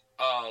this,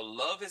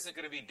 love isn't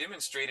going to be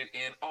demonstrated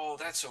in, oh,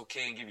 that's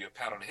okay, and give you a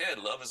pat on the head.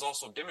 Love is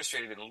also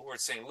demonstrated in the Lord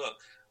saying, look,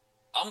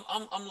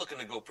 I'm looking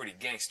to go pretty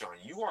gangster on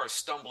you. You are a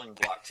stumbling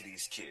block to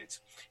these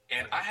kids.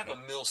 And I have a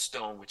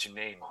millstone with your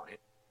name on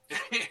it.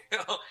 You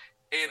know?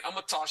 And I'm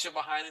going to toss you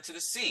behind into the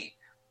sea.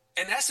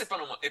 And that's if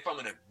I'm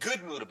in a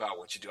good mood about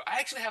what you do. I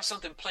actually have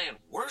something planned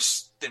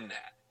worse than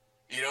that.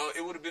 You know,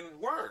 it would have been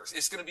worse.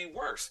 It's going to be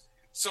worse.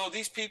 So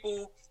these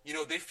people, you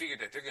know, they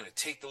figured that they're going to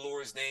take the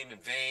Lord's name in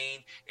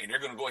vain, and they're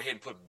going to go ahead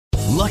and put...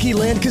 Lucky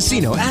Land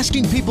Casino,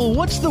 asking people,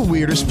 what's the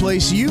weirdest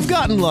place you've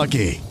gotten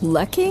lucky?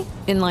 Lucky?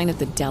 In line at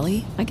the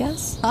deli, I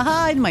guess?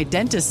 Aha, in my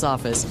dentist's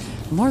office.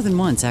 More than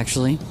once,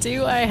 actually.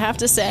 Do I have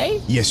to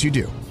say? Yes, you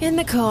do. In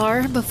the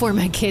car before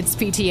my kids'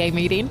 PTA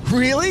meeting.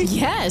 Really?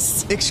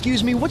 Yes.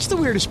 Excuse me, what's the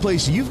weirdest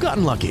place you've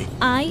gotten lucky?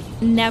 I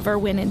never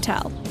win and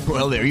tell.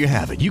 Well, there you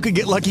have it. You can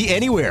get lucky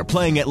anywhere,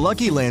 playing at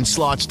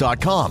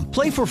LuckyLandSlots.com.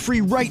 Play for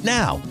free right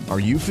now. Are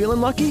you feeling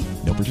lucky?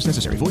 No purchase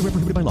necessary. Void where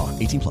prohibited by law.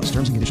 18+.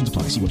 Terms and conditions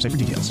apply. See website for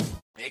details.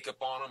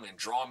 Makeup on them and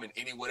draw them in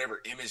any whatever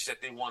image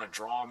that they want to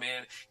draw them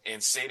in,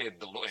 and say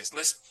that the Lord,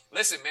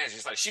 let's imagine.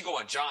 It's like she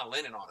going John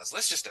Lennon on us.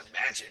 Let's just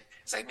imagine.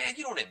 It's like, man,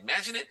 you don't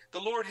imagine it. The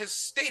Lord has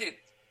stated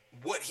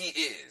what he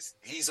is.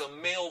 He's a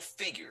male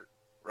figure,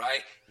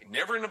 right?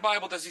 Never in the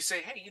Bible does he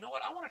say, hey, you know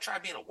what? I want to try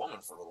being a woman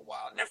for a little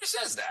while. It never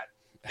says that.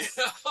 You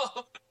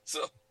know?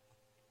 So,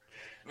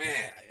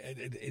 man.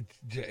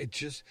 It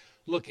just,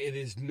 look, it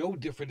is no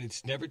different.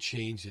 It's never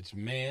changed. It's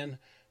man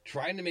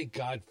trying to make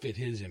God fit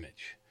his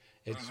image.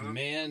 It's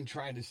man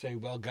trying to say,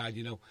 well, God,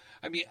 you know,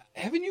 I mean,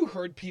 haven't you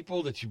heard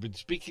people that you've been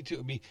speaking to?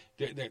 I mean,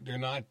 they're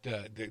not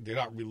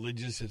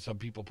religious, as some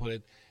people put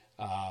it.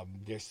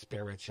 They're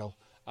spiritual.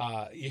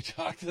 You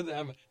talk to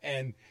them,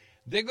 and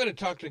they're going to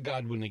talk to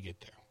God when they get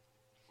there.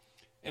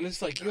 And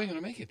it's like, you ain't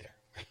going to make it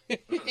there.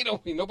 You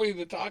know, nobody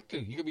to talk to.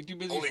 You're going to be too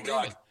busy. Only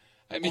God.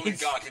 I mean, only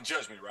God can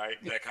judge me, right?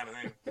 That kind of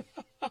thing.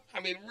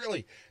 I mean,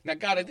 really. Now,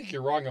 God, I think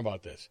you're wrong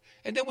about this.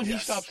 And then when he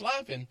stops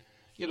laughing,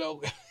 you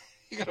know,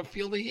 you got to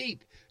feel the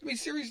heat. I mean,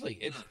 seriously,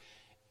 it's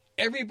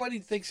everybody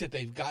thinks that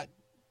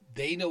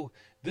they know.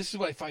 This is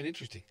what I find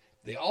interesting.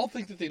 They all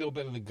think that they know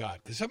better than God.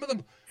 Because some of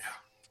them,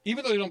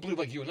 even though they don't believe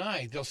like you and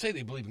I, they'll say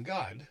they believe in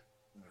God.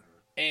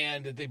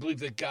 And that they believe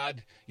that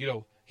God, you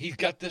know, he's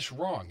got this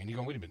wrong. And you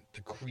go, wait a minute, the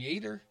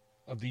creator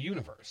of the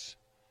universe,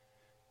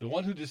 the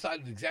one who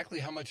decided exactly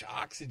how much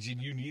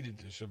oxygen you needed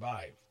to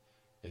survive,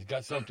 has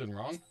got something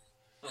wrong?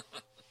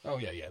 Oh,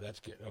 yeah, that's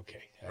good.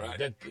 Okay.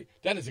 Right.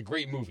 That is a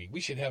great movie. We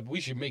should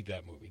make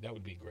that movie. That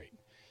would be great.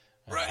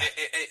 Right,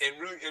 and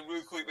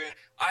really quick, man,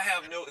 I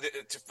have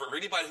for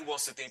anybody who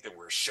wants to think that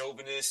we're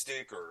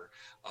chauvinistic or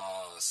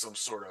some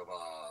sort of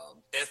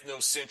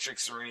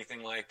ethnocentrics or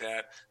anything like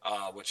that,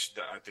 which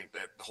I think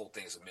that the whole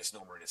thing is a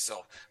misnomer in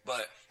itself.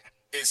 But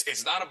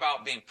it's not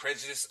about being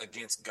prejudiced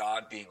against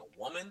God being a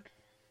woman.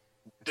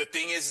 The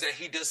thing is that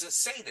he doesn't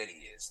say that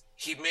he is.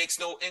 He makes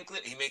no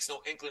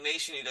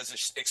inclination. He doesn't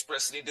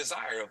express any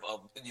desire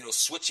of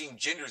switching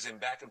genders and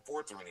back and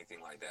forth or anything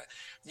like that.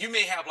 You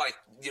may have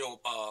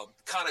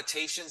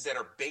connotations that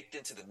are baked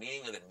into the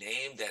meaning of the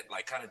name that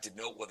like kind of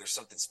denote whether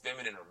something's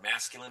feminine or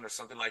masculine or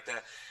something like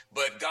that.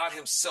 But God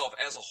himself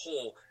as a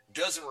whole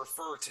doesn't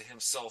refer to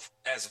himself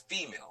as a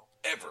female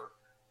ever.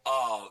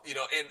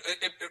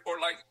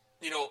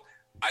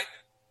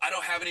 I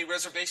don't have any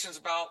reservations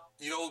about,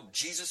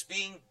 Jesus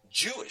being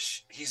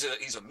Jewish. He's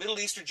a Middle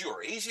Eastern Jew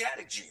or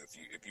Asiatic Jew,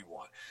 if you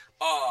want.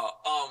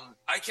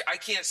 I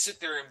can't sit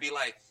there and be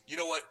like, you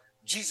know what,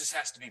 Jesus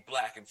has to be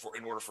black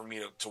in order for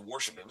me to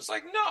worship him. It's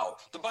like, no,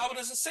 the Bible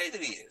doesn't say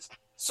that he is.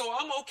 So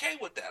I'm okay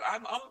with that.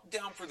 I'm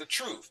down for the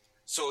truth.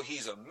 So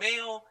he's a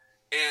male,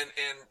 and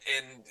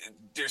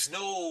there's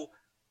no,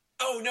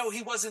 oh no,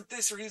 he wasn't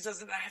this or he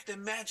doesn't. I have to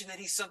imagine that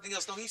he's something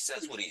else. No, he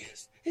says what he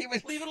is.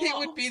 Leave it alone. He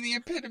would be the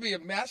epitome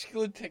of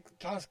masculine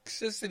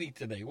toxicity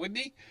today, wouldn't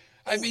he?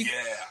 I mean,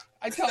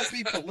 I tell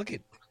people, look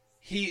at,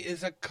 he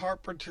is a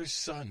carpenter's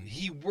son.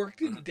 He worked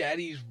in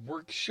daddy's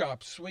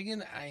workshop,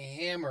 swinging a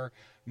hammer,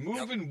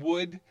 moving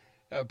wood,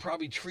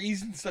 probably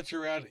trees and such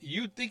around.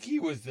 You'd think he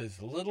was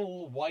this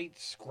little white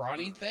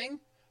scrawny thing?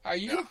 Are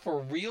you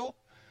for real?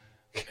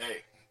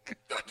 Hey,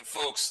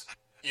 folks,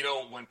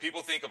 when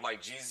people think of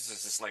like Jesus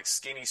as this like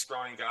skinny,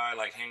 scrawny guy,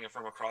 like hanging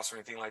from a cross or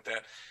anything like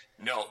that,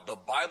 no, the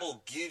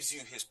Bible gives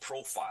you his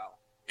profile.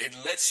 It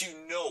lets you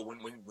know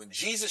when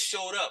Jesus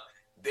showed up,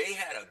 they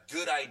had a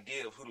good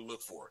idea of who to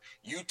look for.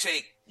 You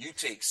take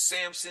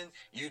Samson,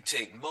 you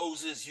take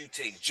Moses, you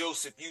take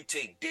Joseph, you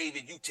take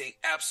David, you take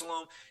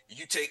Absalom,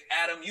 you take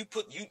Adam.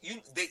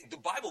 The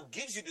Bible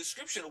gives you a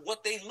description of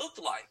what they looked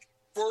like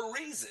for a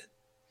reason.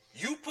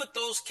 You put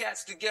those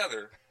cats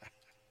together,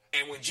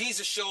 and when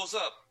Jesus shows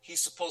up,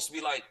 he's supposed to be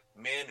like,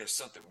 man, there's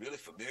something really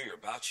familiar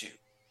about you.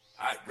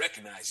 I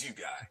recognize you,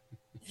 guy.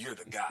 You're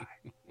the guy,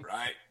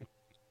 right?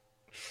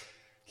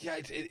 Yeah,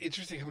 it's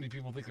interesting how many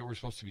people think that we're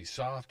supposed to be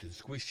soft and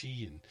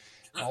squishy and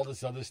all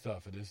this other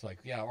stuff. And it's like,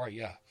 yeah, all right,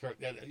 yeah.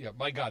 Yeah,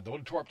 my God, the one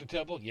who tore up the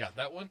temple? Yeah,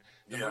 that one?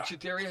 The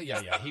merchant area?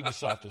 Yeah, he was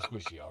soft and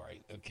squishy, all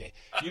right. Okay.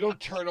 You don't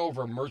turn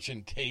over a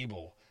merchant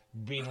table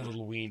being a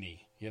little weenie,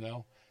 you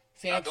know?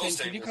 Samson,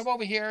 can you come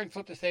over here and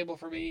flip the table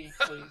for me,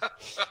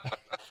 please?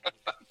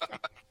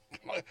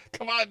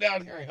 Come on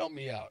down here and help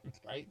me out,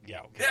 right? Yeah.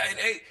 Okay.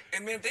 Yeah,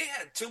 and man, they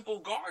had temple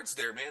guards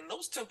there, man.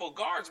 Those temple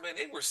guards, man,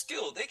 they were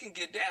skilled. They can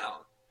get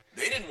down.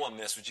 They didn't want to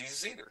mess with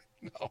Jesus either.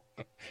 No.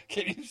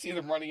 Can you see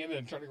them running in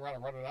and turning around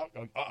and running out?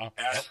 Going, nope,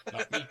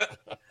 not me.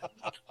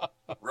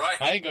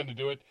 Right. I ain't going to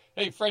do it.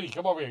 Hey, Freddie,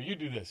 come over here. You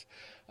do this.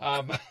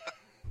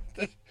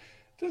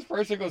 This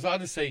person goes on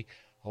to say,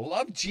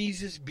 love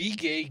Jesus, be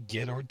gay,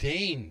 get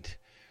ordained.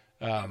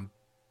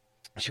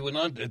 She went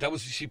on.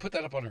 She put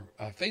that up on her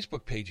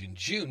Facebook page in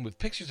June with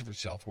pictures of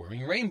herself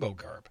wearing rainbow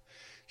garb.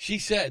 She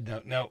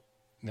said, "Now,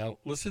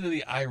 listen to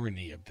the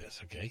irony of this.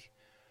 Okay,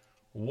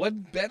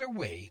 what better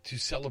way to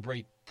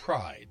celebrate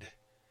pride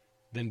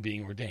than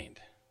being ordained?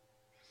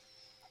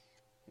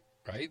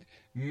 Right?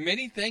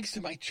 Many thanks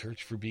to my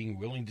church for being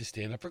willing to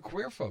stand up for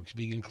queer folks,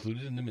 being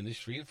included in the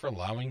ministry, and for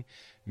allowing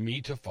me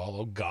to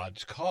follow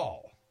God's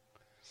call."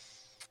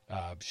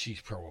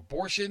 She's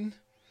pro-abortion.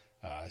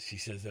 She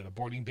says that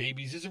aborting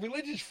babies is a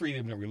religious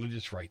freedom and a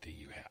religious right that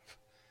you have.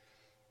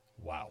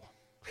 Wow.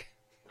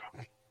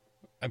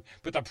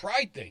 But the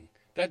pride thing,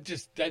 that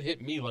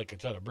hit me like a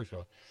ton of bricks.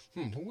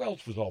 Who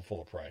else was all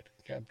full of pride?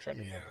 Okay, I'm trying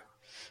to remember.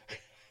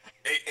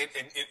 And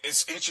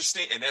it's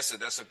interesting, and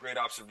that's a great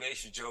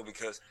observation, Joe,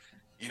 because,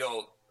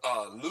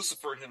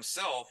 Lucifer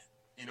himself,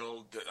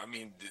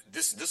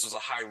 this was a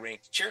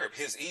high-ranked cherub.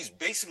 He's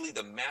basically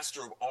the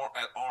master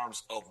at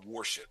arms of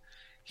worship.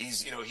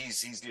 He's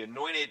the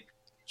anointed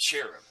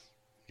cherub.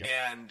 Yep.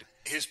 And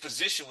his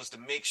position was to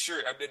make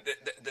sure.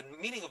 The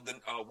meaning of the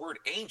word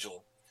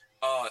angel,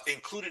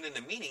 included in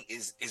the meaning,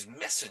 is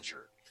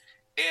messenger.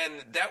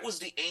 And that was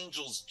the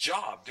angel's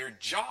job. Their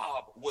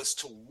job was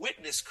to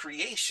witness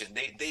creation.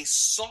 They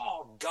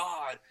saw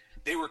God.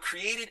 They were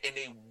created, and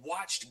they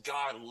watched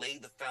God lay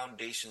the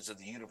foundations of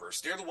the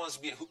universe. They're the ones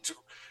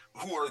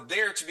who are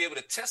there to be able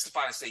to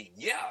testify and say,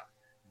 yeah,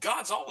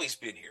 God's always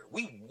been here.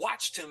 We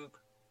watched him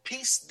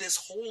piece this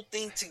whole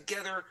thing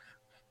together,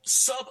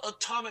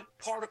 subatomic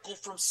particle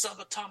from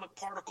subatomic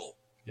particle.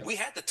 Yep. We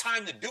had the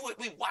time to do it.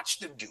 We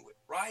watched him do it,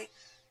 right?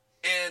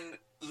 And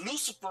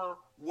Lucifer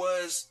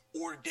was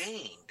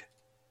ordained,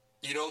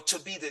 to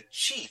be the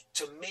chief,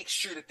 to make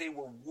sure that they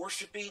were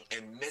worshiping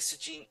and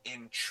messaging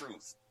in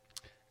truth.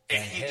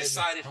 And he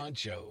decided,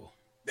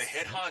 the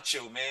head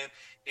honcho, man.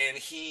 And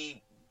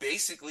he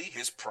basically,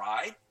 his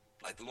pride,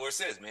 like the Lord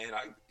says, man,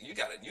 you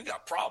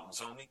got problems,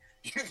 homie.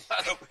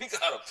 We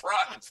got a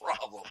pride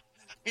problem,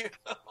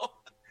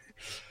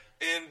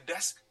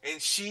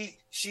 And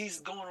she's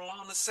going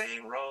along the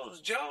same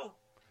roads, Joe.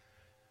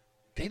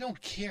 They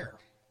don't care.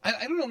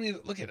 I don't know.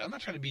 Look at it. I'm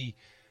not trying to be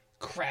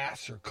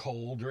crass or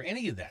cold or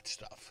any of that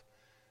stuff.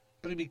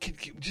 But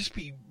just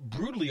be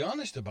brutally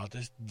honest about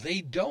this.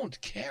 They don't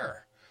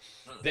care.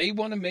 They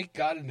want to make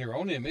God in their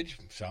own image.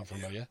 Sound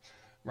familiar?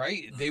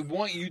 Right? They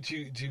want you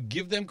to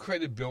give them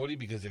credibility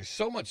because they're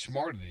so much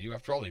smarter than you.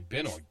 After all, they've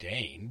been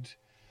ordained,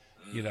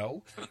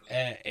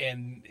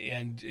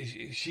 And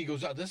she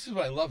goes on. This is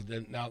what I love.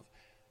 Now,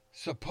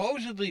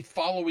 supposedly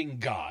following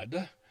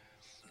God,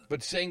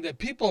 but saying that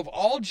people of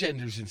all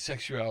genders and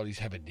sexualities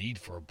have a need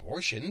for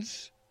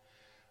abortions.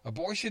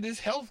 Abortion is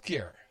health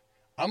care.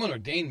 I'm an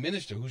ordained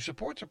minister who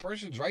supports a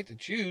person's right to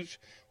choose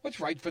what's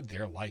right for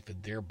their life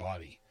and their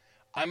body.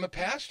 I'm a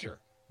pastor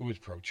who is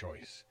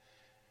pro-choice.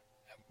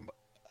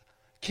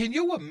 Can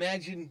you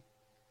imagine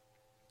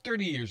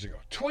 30 years ago,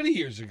 20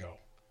 years ago,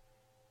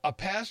 a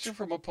pastor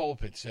from a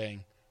pulpit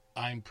saying,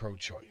 I'm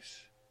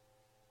pro-choice?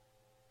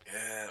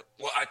 Yeah.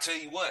 Well, I tell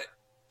you what,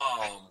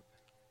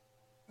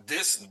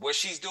 what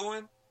she's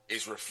doing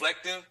is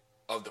reflective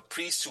of the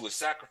priest who was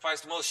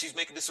sacrificed the most. She's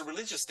making this a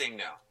religious thing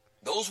now.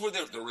 Those were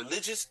the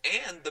religious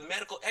and the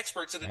medical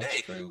experts of the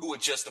day who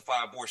would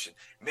justify abortion.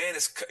 Man,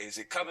 is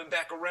it coming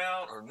back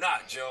around or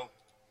not, Joe?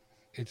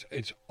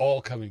 It's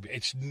all coming back.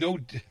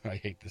 I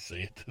hate to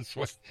say it this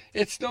way.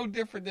 It's no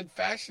different than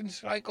fashion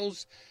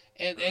cycles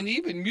and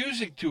even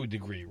music to a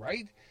degree,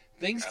 right?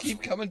 Things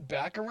keep coming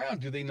back around,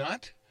 do they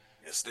not?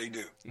 Yes, they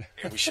do.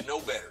 And we should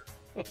know better.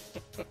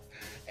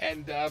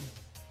 And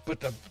but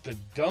the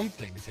dumb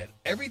thing is that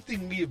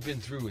everything we have been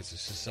through as a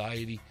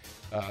society,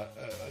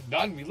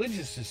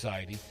 non-religious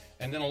society,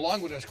 and then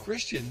along with us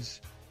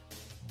Christians,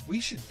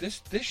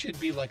 this should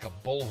be like a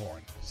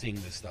bullhorn seeing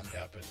this stuff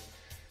happen.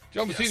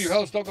 Joe Messina, your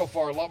host. Don't go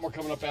far. A lot more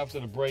coming up after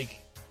the break.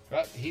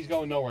 He's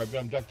going nowhere.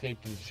 I'm duct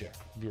taped to the chair.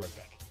 I'll be right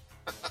back.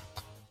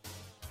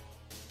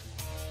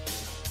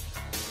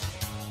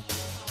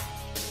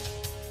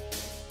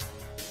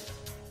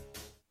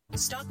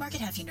 Stock market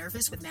have you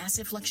nervous with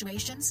massive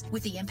fluctuations?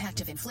 With the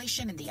impact of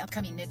inflation and the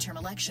upcoming midterm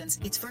elections,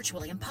 it's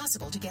virtually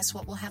impossible to guess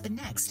what will happen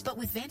next. But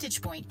with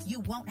Vantage Point, you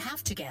won't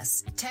have to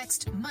guess.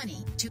 Text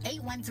MONEY to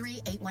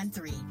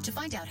 813-813 to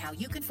find out how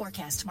you can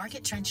forecast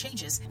market trend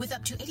changes with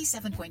up to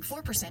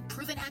 87.4%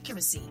 proven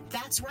accuracy.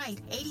 That's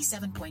right,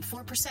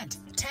 87.4%.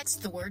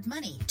 Text the word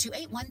MONEY to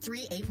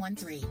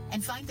 813-813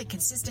 and find the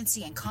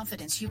consistency and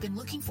confidence you've been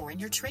looking for in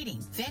your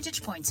trading.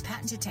 Vantage Point's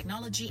patented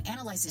technology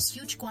analyzes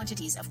huge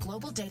quantities of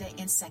global data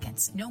in seconds.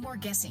 No more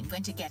guessing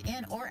when to get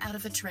in or out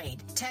of a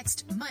trade.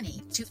 Text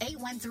MONEY to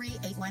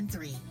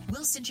 813-813.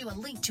 We'll send you a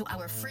link to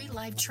our free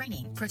live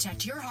training.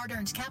 Protect your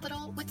hard-earned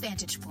capital with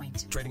Vantage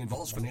Point. Trading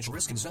involves financial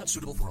risk and is not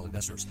suitable for all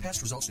investors.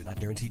 Past results do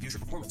not guarantee future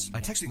performance. By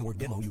texting the word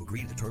demo, you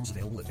agree to the terms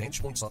available at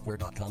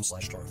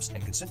VantagePointSoftware.com/terms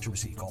and consent to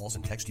receive calls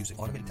and text using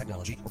automated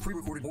technology or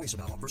pre-recorded voice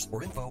about offers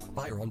or info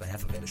by or on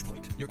behalf of Vantage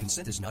Point. Your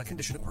consent is not a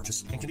condition of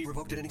purchase and can be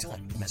revoked at any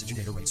time. Message and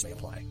data rates may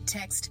apply.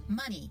 Text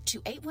MONEY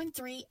to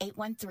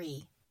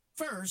 813-813.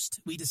 First,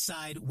 we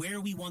decide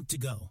where we want to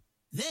go.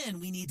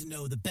 Then we need to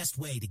know the best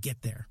way to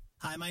get there.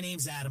 Hi, my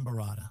name's Adam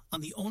Barada.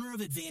 I'm the owner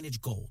of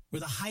Advantage Gold. We're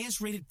the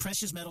highest rated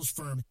precious metals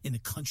firm in the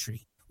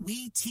country.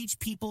 We teach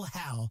people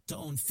how to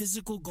own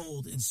physical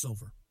gold and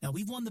silver. Now,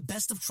 we've won the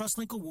Best of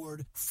TrustLink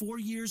Award 4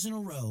 years in a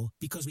row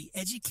because we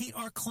educate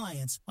our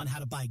clients on how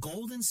to buy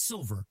gold and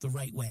silver the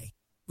right way.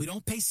 We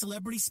don't pay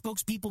celebrity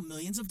spokespeople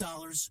millions of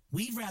dollars.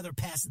 We'd rather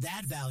pass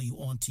that value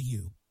on to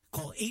you.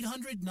 Call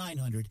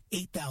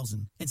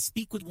 800-900-8000 and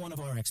speak with one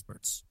of our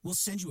experts. We'll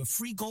send you a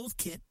free gold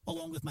kit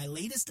along with my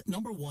latest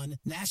 #1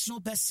 national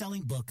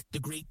best-selling book, The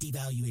Great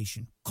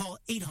Devaluation. Call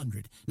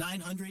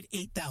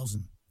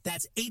 800-900-8000.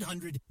 That's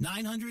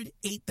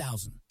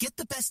 800-900-8000. Get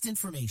the best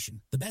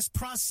information, the best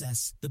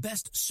process, the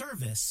best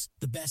service,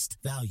 the best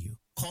value.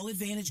 Call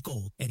Advantage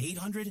Gold at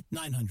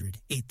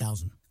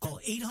 800-900-8000.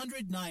 Call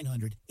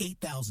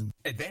 800-900-8000.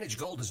 Advantage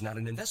Gold is not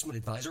an investment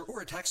advisor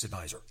or a tax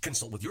advisor.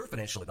 Consult with your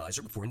financial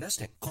advisor before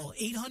investing. Call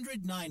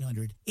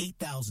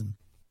 800-900-8000.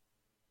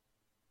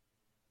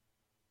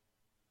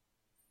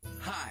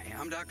 Hi,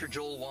 I'm Dr.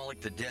 Joel Wallach,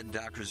 the Dead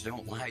Doctors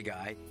Don't Lie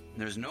guy.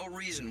 There's no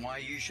reason why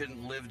you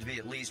shouldn't live to be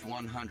at least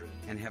 100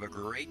 and have a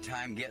great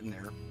time getting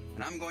there.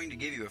 And I'm going to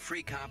give you a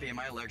free copy of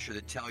my lecture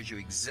that tells you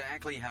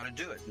exactly how to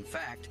do it. In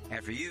fact,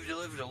 after you've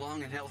lived a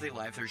long and healthy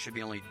life, there should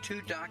be only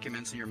 2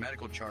 documents in your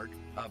medical chart,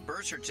 a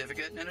birth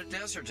certificate and a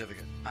death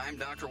certificate. I'm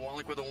Dr.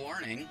 Wallach with a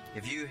warning.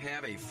 If you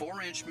have a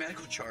 4-inch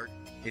medical chart,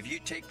 if you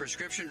take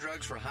prescription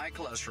drugs for high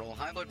cholesterol,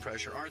 high blood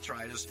pressure,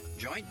 arthritis,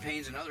 joint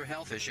pains, and other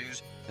health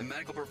issues, the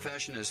medical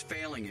profession is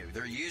failing you.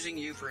 They're using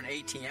you for an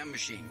ATM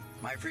machine.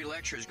 My free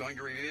lecture is going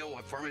to reveal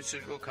what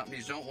pharmaceutical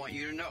companies don't want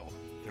you to know.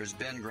 There's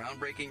been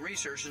groundbreaking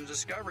research and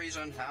discoveries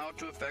on how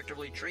to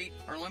effectively treat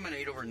or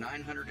eliminate over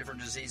 900 different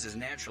diseases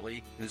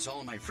naturally, and it's all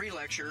in my free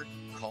lecture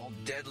called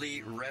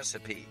Deadly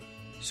Recipe.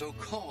 So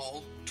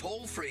call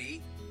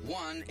toll-free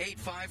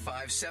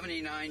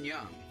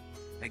 1-855-79-YOUNG.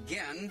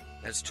 Again,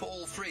 that's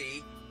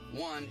toll-free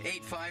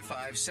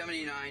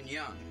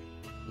 1-855-79-YOUNG.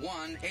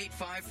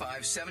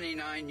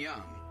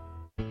 1-855-79-YOUNG.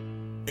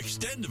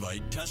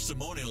 Extendivite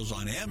testimonials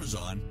on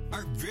Amazon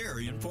are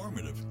very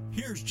informative.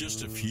 Here's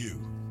just a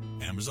few.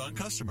 Amazon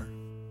customer,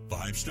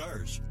 5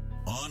 stars.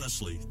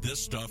 Honestly,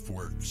 this stuff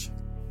works.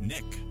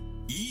 Nick,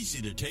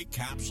 easy to take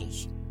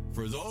capsules.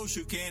 For those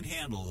who can't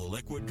handle the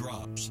liquid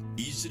drops,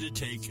 easy to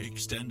take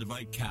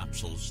Extendivite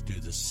capsules do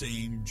the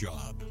same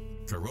job.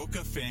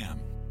 Karoka Fam,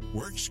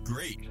 works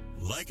great.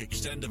 Like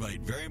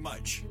Extendivite very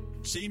much.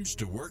 Seems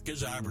to work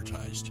as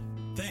advertised.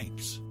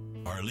 Thanks.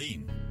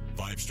 Arlene,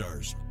 5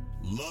 stars.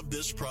 Love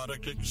this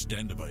product,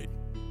 Extendivite.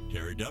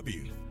 Terry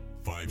W.,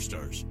 5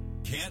 stars.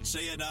 Can't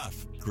say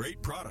enough.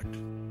 Great product.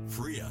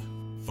 Freya,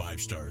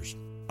 5 stars.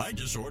 I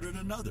just ordered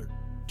another.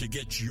 To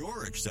get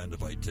your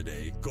Extendivite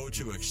today, go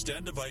to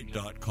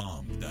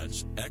extendivite.com.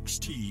 That's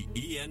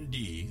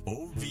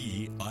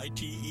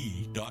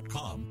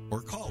XTENDOVITE.com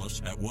or call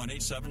us at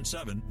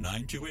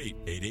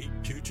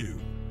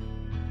 1-877-928-8822.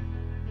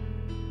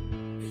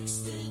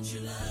 Extend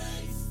your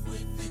life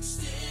with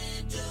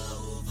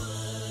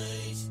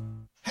Extendovite.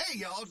 Hey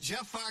y'all,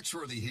 Jeff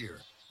Foxworthy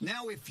here.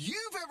 Now, if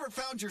you've ever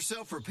found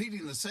yourself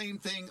repeating the same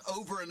thing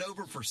over and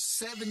over for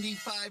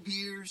 75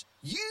 years,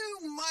 you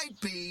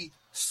might be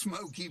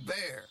Smokey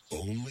Bear.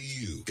 Only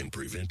you can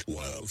prevent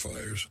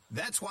wildfires.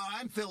 That's why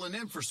I'm filling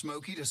in for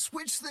Smokey to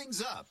switch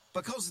things up,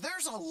 because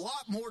there's a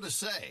lot more to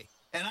say.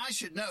 And I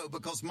should know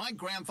because my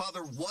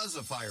grandfather was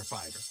a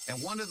firefighter.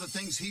 And one of the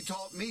things he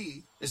taught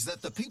me is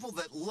that the people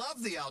that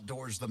love the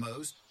outdoors the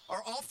most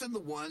are often the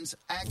ones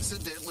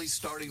accidentally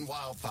starting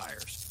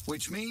wildfires,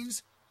 which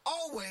means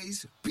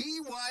always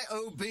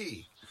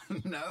BYOB.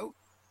 No,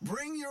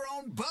 bring your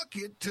own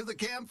bucket to the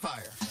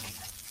campfire.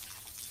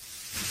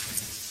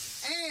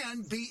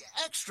 And be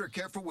extra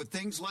careful with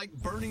things like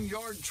burning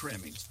yard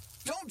trimmings.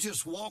 Don't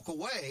just walk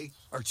away,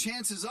 or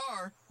chances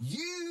are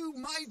you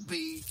might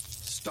be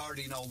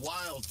starting a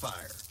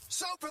wildfire.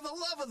 So for the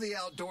love of the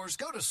outdoors,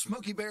 go to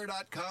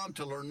SmokeyBear.com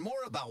to learn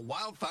more about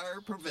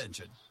wildfire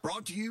prevention.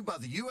 Brought to you by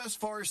the U.S.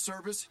 Forest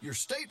Service, your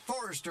state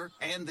forester,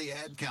 and the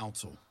Ad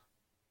Council.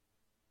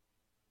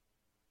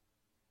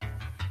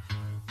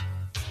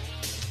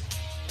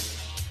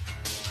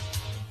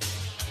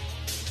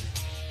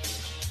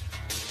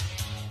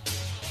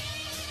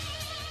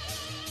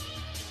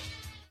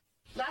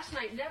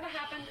 last night never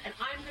happened, and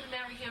I'm going to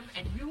marry him,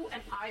 and you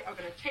and I are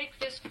going to take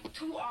this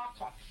to our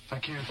coffin. I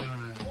can't do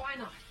that. Why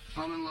not?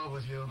 I'm in love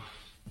with you.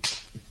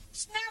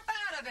 Snap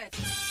out of it!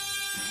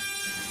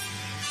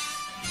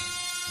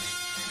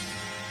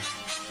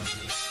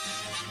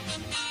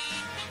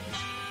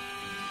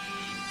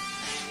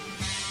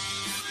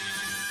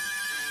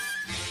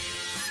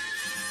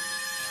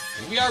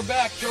 We are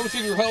back. Joe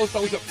Senior, your host.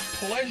 Always a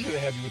pleasure to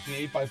have you with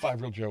me.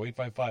 855-REAL-JOE,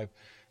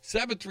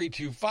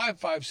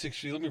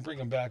 855-732-5563. Let me bring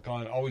him back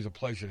on. Always a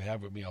pleasure to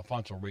have with me,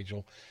 AlfonZo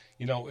Rachel.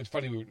 You know, it's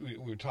funny. We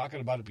were talking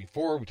about it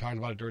before. We talked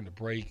about it during the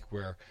break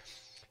where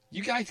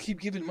you guys keep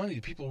giving money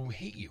to people who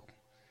hate you.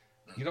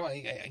 You know,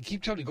 I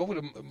keep telling you, go over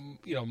to,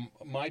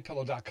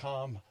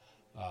 MyPillow.com.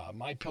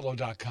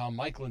 MyPillow.com.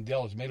 Mike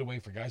Lindell has made a way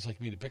for guys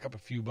like me to pick up a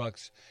few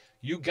bucks.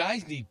 You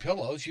guys need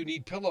pillows. You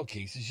need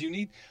pillowcases. You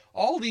need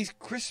all these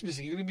Christmas.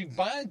 You're going to be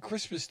buying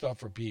Christmas stuff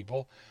for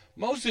people.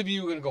 Most of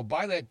you are going to go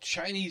buy that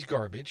Chinese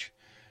garbage,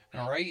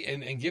 all right,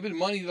 and giving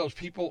money to those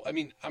people. I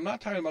mean, I'm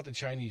not talking about the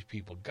Chinese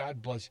people.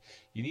 God bless.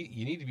 You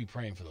need to be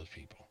praying for those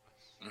people,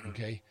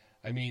 okay?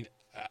 I mean,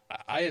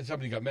 I had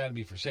somebody got mad at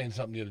me for saying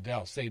something the other day.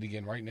 I'll say it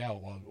again right now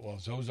while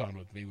Zoe's on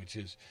with me, which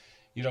is,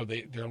 you know,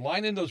 they're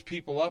lining those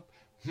people up.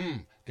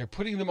 They're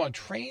putting them on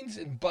trains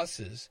and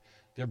buses.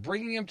 They're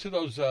bringing them to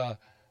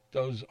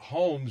those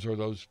homes or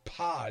those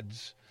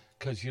pods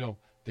because, you know,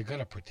 they're going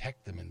to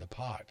protect them in the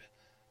pod.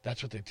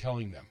 That's what they're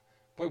telling them.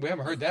 Boy, we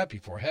haven't heard that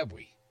before, have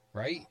we?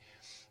 Right?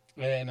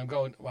 And I'm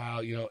going, wow,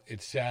 you know,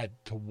 it's sad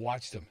to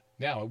watch them.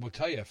 Now, I will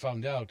tell you, I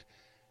found out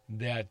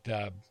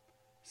that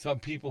some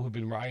people who've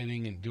been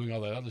rioting and doing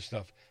all that other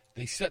stuff,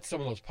 they set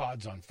some of those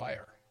pods on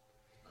fire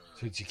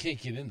so that you can't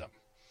get in them,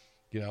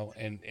 you know,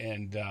 and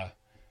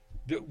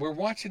we're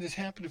watching this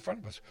happen in front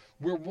of us.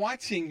 We're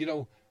watching, you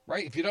know,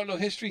 right? If you don't know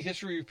history,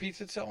 history repeats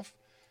itself.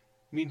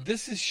 I mean,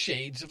 this is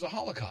shades of the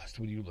Holocaust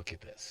when you look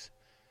at this.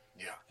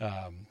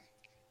 Yeah.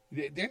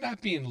 They're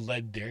not being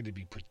led there to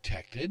be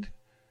protected.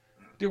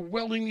 They're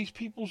welding these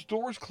people's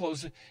doors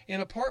closed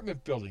in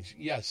apartment buildings.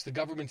 Yes, the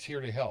government's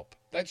here to help.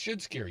 That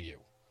should scare you.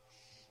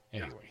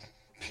 Anyway,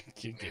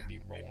 can't get me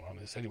rolling on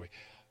this. Anyway,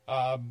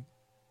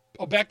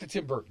 back to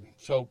Tim Burton.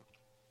 So,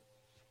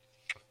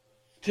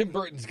 Tim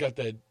Burton's got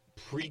that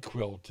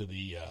prequel to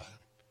the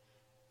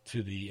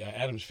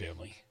Addams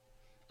Family,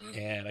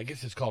 and I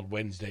guess it's called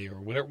Wednesday or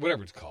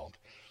whatever it's called.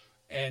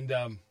 And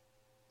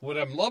what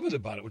I'm loving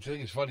about it, which I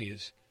think is funny,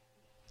 is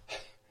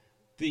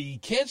the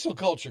cancel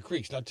culture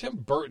creeps. Now, Tim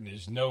Burton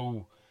is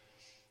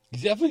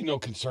he's definitely no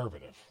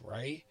conservative,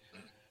 right?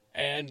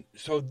 And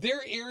so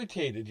they're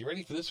irritated. You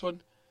ready for this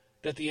one?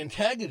 That the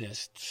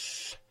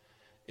antagonists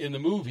in the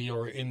movie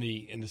or in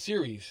the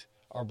series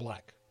are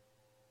black,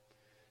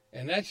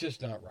 and that's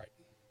just not right.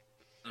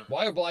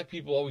 Why are black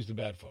people always the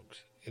bad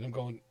folks? And I'm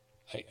going,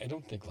 I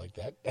don't think like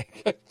that.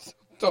 I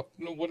don't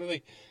know, what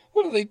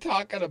are they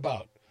talking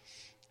about?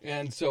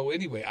 And so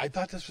anyway, I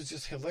thought this was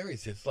just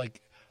hilarious. It's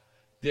like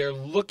they're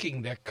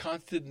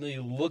constantly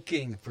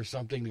looking for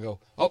something to go,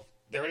 oh,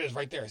 there it is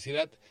right there. See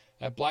that?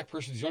 That black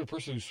person is the only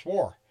person who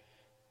swore.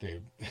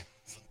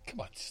 Come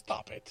on,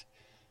 stop it.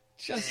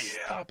 Just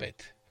stop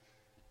it.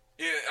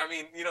 Yeah, I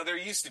mean, you know, there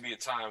used to be a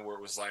time where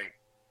it was like,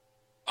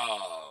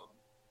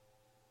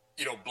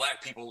 you know,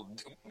 black people,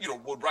 you know,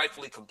 would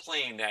rightfully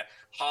complain that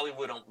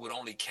Hollywood would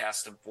only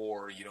cast them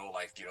for, you know,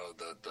 like, you know,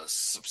 the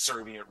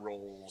subservient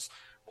roles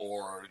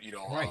or, you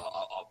know, right.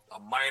 a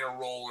minor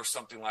role or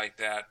something like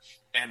that.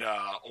 And,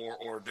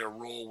 or their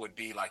role would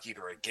be like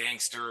either a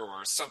gangster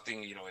or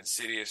something, you know,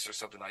 insidious or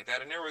something like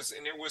that. And there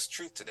was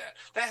truth to that.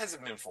 That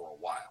hasn't been for a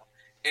while.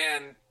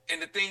 And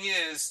the thing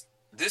is,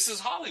 this is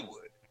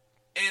Hollywood.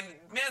 And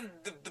man,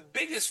 the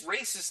biggest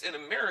racist in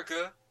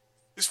America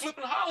is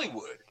flipping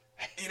Hollywood.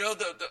 You know,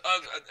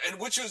 and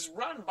which is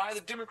run by the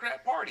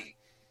Democrat Party.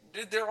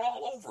 They're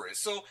all over it.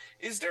 So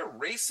is there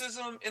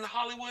racism in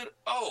Hollywood?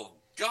 Oh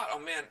God, oh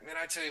man,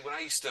 I tell you, when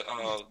I used to,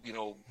 you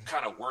know,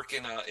 kind of work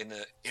in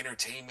the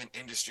entertainment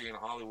industry in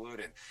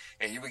Hollywood,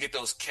 and you would get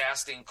those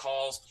casting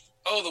calls.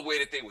 Oh, the way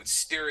that they would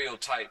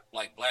stereotype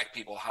like black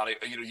people, how they,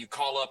 you know, you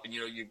call up and, you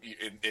know,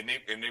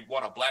 and they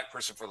want a black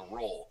person for the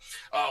role.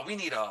 We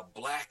need a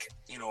black,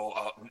 you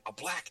know, a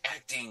black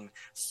acting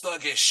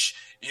thuggish,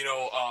 you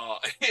know,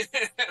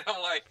 and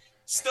I'm like,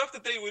 stuff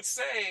that they would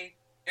say.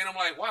 And I'm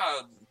like,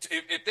 wow,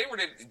 if they were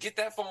to get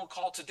that phone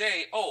call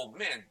today, oh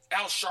man,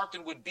 Al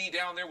Sharpton would be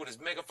down there with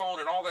his megaphone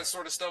and all that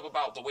sort of stuff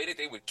about the way that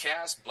they would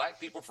cast black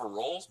people for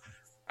roles.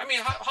 I mean,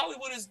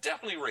 Hollywood is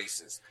definitely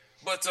racist,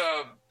 but,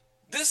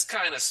 this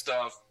kind of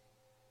stuff,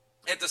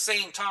 at the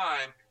same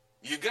time,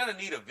 you're going to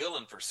need a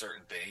villain for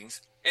certain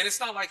things. And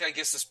it's not like, I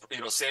guess, this, you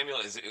know, Samuel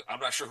is,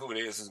 I'm not sure who it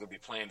is who's going to be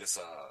playing this.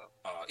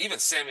 Even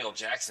Samuel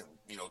Jackson,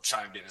 you know,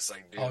 chimed in. It's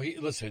like, dude. Oh,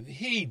 listen,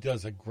 he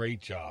does a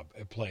great job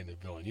at playing the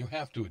villain. You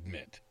have to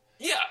admit.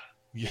 Yeah.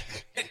 Yeah.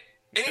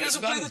 And he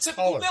doesn't play the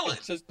typical villain.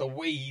 It's just the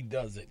way he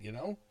does it, you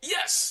know?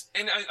 Yes.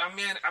 And I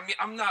mean,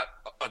 I'm not,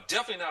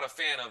 definitely not a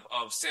fan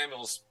of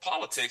Samuel's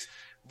politics.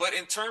 But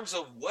in terms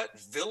of what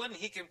villain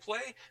he can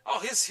play,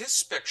 his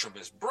spectrum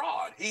is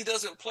broad. He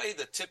doesn't play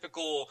the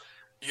typical,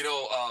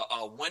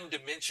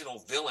 one-dimensional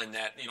villain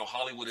that,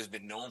 Hollywood has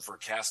been known for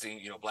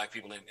casting, black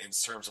people in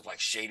terms of like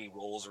shady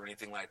roles or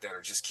anything like that,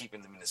 or just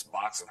keeping them in this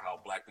box of how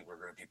black people are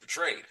going to be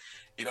portrayed.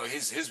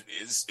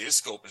 His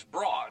scope is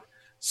broad.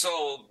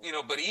 So,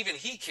 but even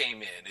he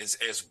came in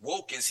as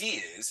woke as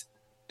he is,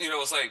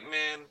 it's like,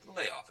 man,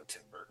 lay off of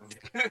Tim Burton.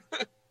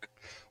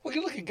 Well,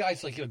 you look at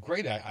guys like,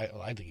 great, I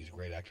think he's a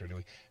great actor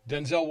anyway,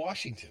 Denzel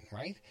Washington,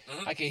 right?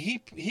 Mm-hmm. Like, he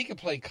can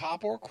play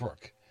cop or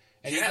crook.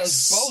 And he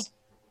does both,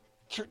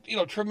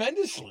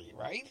 tremendously,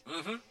 right?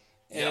 Mm-hmm.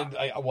 And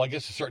I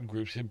guess in certain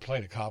groups, him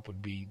playing a cop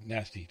would be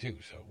nasty too.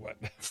 So what?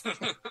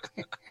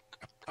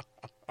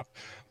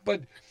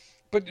 but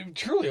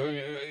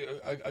truly,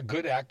 a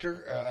good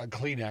actor, a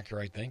clean actor,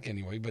 I think.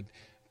 Anyway, but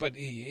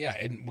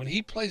and when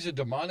he plays a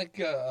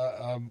demonic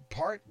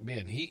part,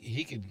 man,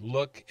 he can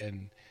look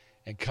and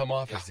come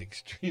off as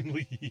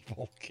extremely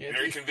evil.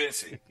 Very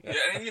convincing. Yeah,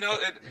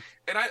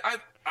 and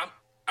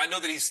I know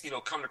that he's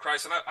come to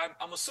Christ, and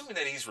I'm assuming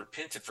that he's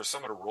repented for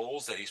some of the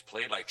roles that he's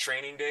played, like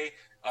Training Day.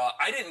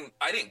 I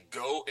didn't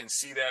go and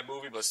see that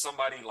movie, but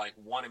somebody like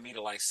wanted me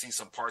to like see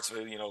some parts of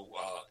it.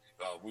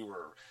 We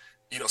were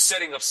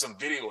setting up some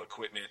video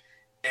equipment,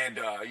 and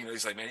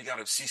he's like, man, you got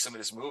to see some of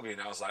this movie,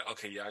 and I was like,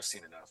 okay, yeah, I've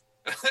seen enough.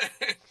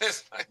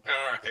 It's like,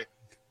 all right,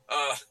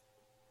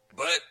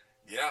 but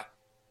yeah,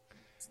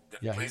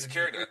 plays a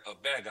character, a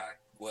bad guy.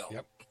 Well,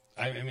 yep.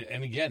 I mean,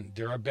 and again,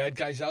 there are bad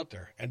guys out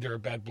there, and there are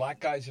bad black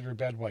guys, and there are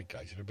bad white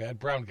guys, and there are bad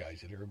brown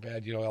guys, and there are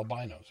bad,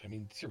 albinos. I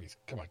mean, seriously,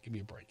 come on, give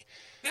me a break.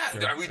 Yeah,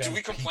 do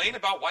we complain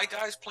about white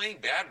guys playing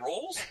bad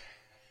roles?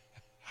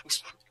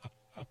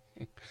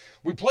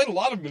 We played a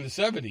lot of them in the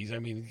 70s. I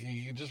mean,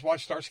 you just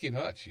watch Starsky and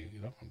Hutch,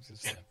 I'm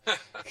just saying.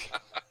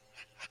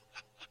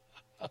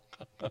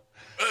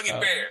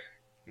 Huggy Bear.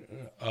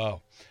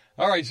 Oh.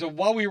 All right, so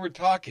while we were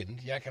talking,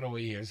 yakking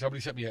away here, somebody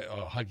sent me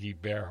a Huggy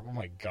Bear. Oh,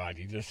 my God,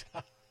 you just...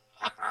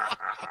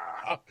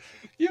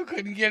 You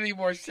couldn't get any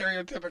more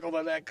stereotypical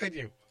than that, could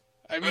you?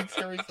 I mean,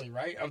 seriously,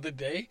 right? Of the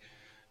day?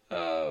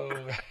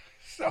 Oh.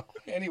 So,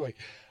 anyway,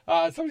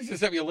 somebody just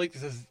sent me a link that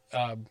says,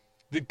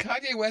 did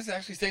Kanye West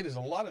actually say there's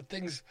a lot of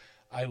things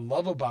I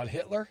love about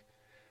Hitler?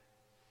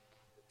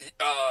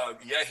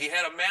 Yeah, he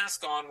had a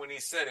mask on when he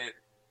said it.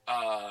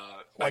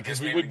 Like,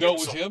 because we would know it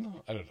was him?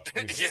 I don't know.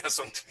 Yeah,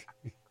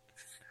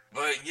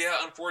 but yeah,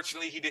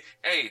 unfortunately, he did.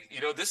 Hey,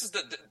 this is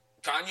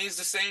Kanye's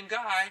the same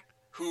guy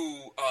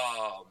who,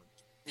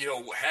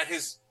 had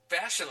his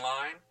fashion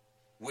line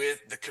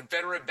with the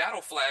Confederate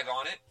battle flag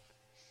on it,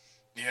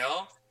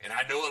 and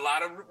I know a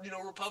lot of,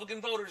 Republican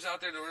voters out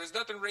there. There's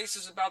nothing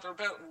racist about the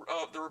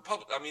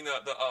Republic. I mean,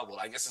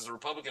 I guess it's a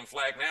Republican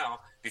flag now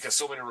because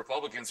so many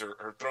Republicans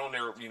are throwing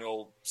their,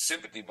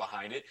 sympathy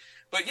behind it.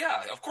 But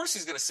yeah, of course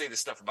he's going to say this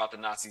stuff about the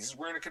Nazis. He's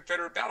wearing a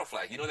Confederate battle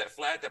flag. That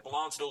flag that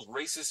belongs to those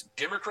racist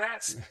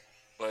Democrats.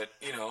 But,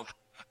 yeah,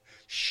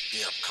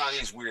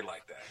 Kanye's weird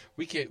like that.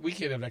 We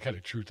can't have that kind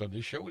of truth on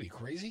this show. Are you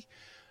crazy?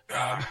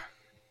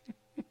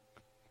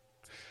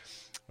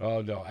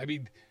 Oh no! I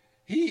mean,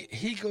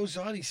 he goes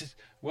on. He says,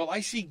 "Well, I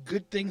see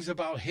good things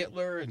about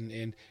Hitler,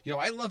 and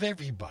I love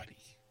everybody."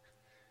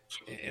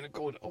 And I'm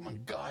going, "Oh my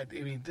God!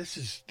 I mean, this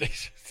is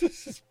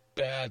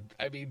bad.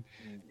 I mean,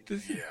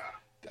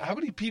 how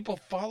many people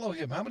follow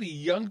him? How many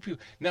young people?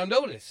 Now,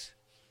 notice.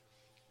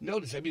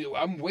 I mean,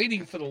 I'm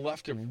waiting for the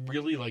left to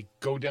really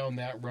go down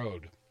that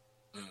road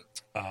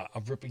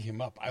of ripping him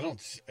up. I don't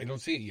see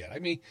it yet. I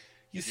mean,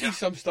 you see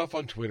some stuff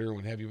on Twitter and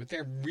what have you, but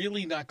they're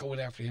really not going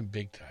after him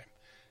big time.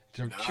 It's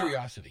a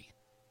curiosity.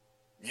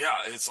 Yeah,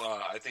 it's.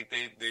 I think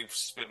they've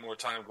spent more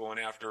time going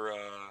after.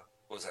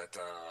 What was that?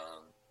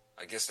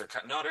 I guess they're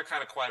kind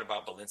of quiet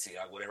about Balenciaga,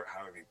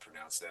 however you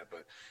pronounce that.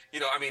 But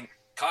I mean,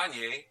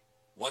 Kanye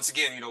once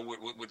again,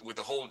 with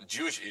the whole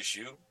Jewish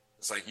issue,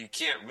 it's like you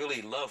can't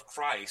really love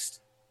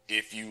Christ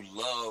if you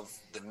love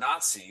the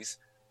Nazis.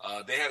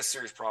 They had a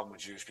serious problem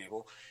with Jewish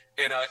people.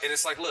 And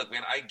it's like, look,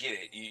 man, I get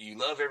it. You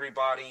love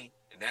everybody,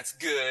 and that's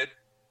good.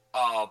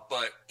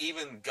 But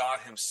even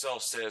God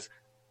himself says,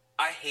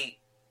 I hate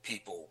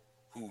people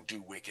who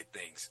do wicked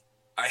things.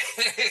 I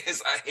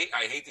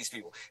hate these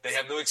people. They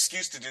have no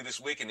excuse to do this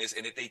wickedness.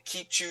 And if they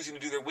keep choosing to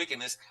do their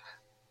wickedness,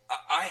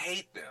 I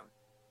hate them.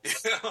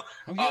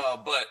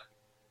 But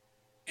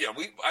yeah,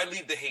 I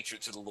leave the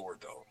hatred to the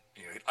Lord, though.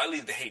 I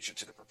leave the hatred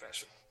to the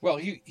profession. Well,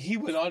 he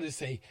went on to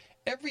say,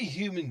 every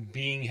human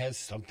being has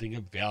something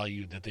of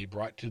value that they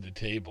brought to the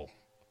table,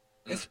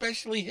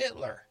 especially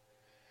Hitler.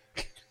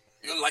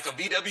 Like a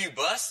VW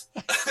bus?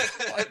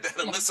 I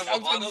was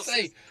going to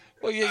say,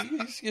 well,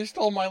 you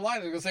stole my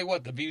line. I was going to say,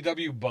 what, the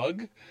VW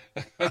bug?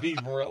 I mean,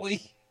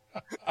 really?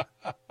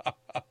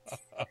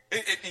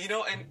 And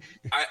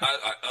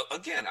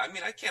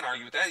I can't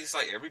argue with that. It's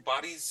like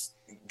everybody's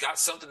got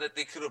something that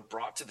they could have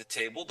brought to the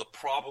table. The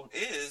problem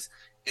is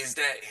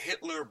that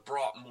Hitler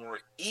brought more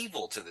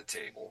evil to the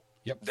table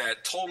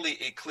that totally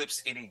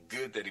eclipsed any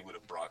good that he would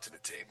have brought to the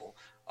table.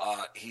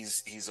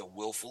 He's a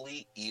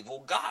willfully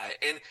evil guy.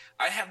 And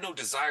I have no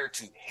desire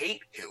to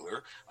hate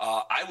Hitler.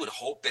 I would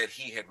hope that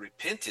he had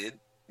repented,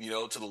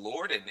 to the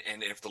Lord.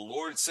 And if the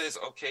Lord says,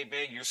 okay,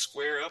 man, you're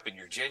square up and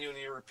you're genuine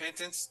in your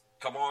repentance,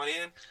 come on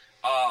in.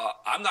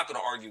 I'm not going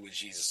to argue with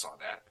Jesus on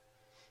that.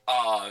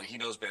 He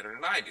knows better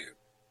than I do.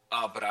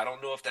 But I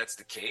don't know if that's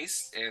the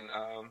case. And,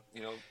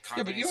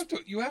 yeah, but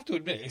you have to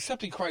admit,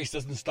 accepting Christ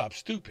doesn't stop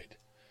stupid.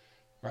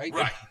 Right?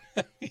 Right.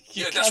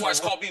 Yeah, that's why it's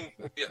called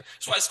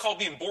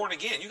being born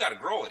again. You got to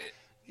grow in it.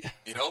 Yeah.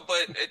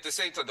 But at the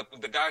same time,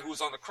 the guy who was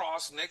on the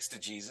cross next to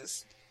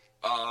Jesus,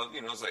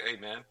 it's like, hey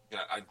man,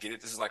 I get it.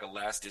 This is like a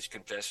last ditch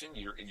confession.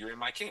 You're in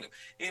my kingdom.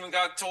 Even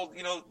God told,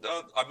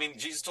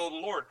 Jesus told the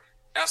Lord,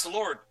 ask the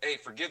Lord, hey,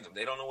 forgive them.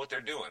 They don't know what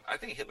they're doing. I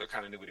think Hitler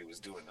kind of knew what he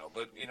was doing though.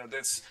 But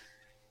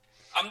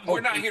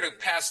we're not here to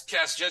cast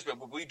judgment,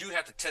 but we do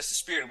have to test the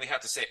spirit, and we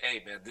have to say,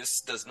 hey man,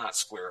 this does not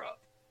square up.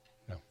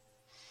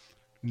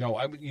 No,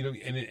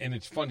 and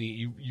it's funny.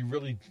 You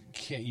really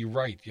can't. You're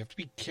right. You have to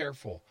be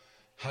careful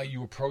how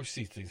you approach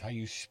these things, how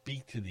you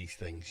speak to these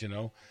things.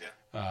 Yeah.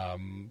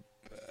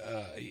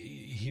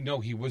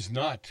 He was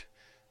not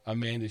a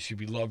man that should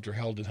be loved or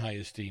held in high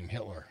esteem,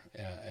 Hitler,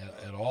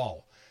 at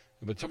all.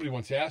 But somebody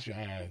once asked me,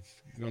 I've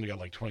only got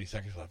like 20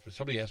 seconds left, but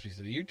somebody asked me,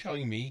 said, are you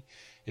telling me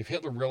if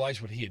Hitler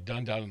realized what he had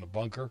done down in the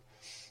bunker,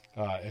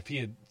 if he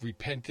had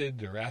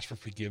repented or asked for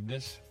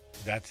forgiveness,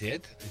 that's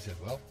it? I said,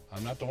 well,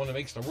 I'm not the one that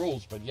makes the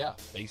rules, but yeah,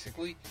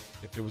 basically,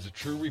 if there was a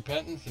true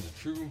repentance and a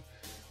true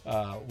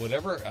I'm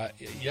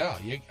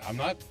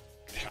not,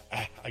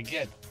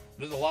 again,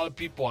 there's a lot of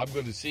people I'm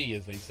going to see,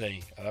 as they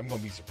say, and I'm going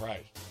to be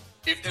surprised.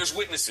 If there's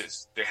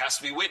witnesses, there has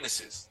to be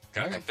witnesses.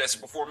 Got to confess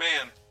it before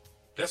man.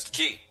 That's the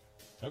key.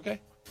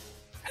 Okay.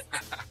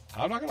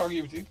 I'm not going to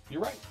argue with you.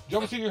 You're right.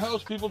 Joe, see your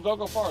host. People, don't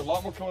go far. A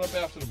lot more coming up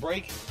after the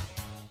break.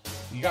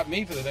 You got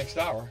me for the next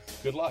hour.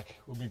 Good luck.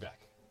 We'll be back.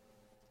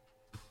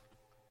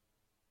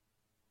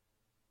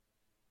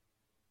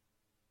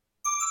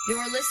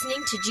 You're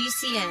listening to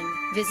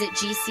GCN. Visit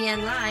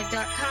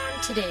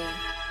GCNlive.com today.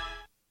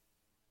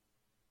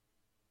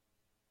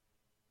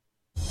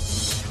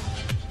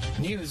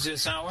 News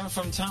this hour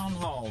from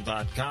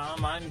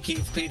townhall.com. I'm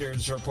Keith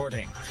Peters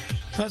reporting.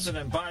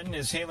 President Biden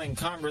is hailing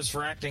Congress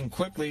for acting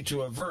quickly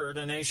to avert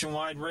a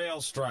nationwide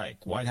rail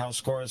strike. White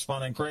House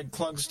correspondent Greg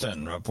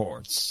Clugston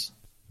reports.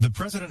 The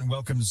president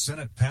welcomes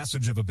Senate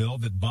passage of a bill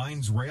that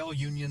binds rail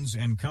unions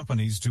and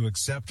companies to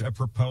accept a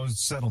proposed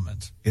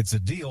settlement. It's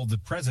a deal the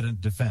president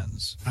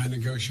defends. I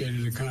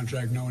negotiated a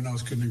contract no one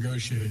else could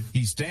negotiate.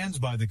 He stands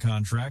by the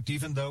contract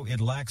even though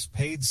it lacks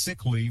paid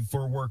sick leave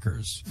for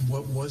workers.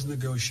 What was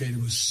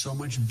negotiated was so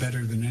much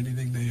better than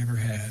anything they ever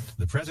had.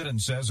 The president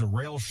says a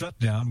rail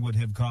shutdown would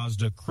have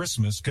caused a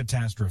Christmas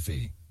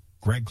catastrophe.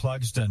 Greg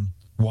Clugston,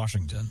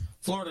 Washington.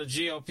 Florida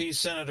GOP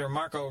Senator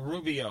Marco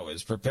Rubio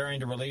is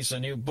preparing to release a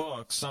new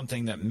book,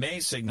 something that may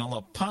signal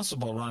a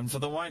possible run for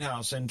the White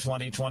House in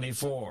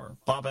 2024.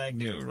 Bob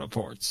Agnew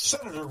reports.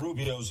 Senator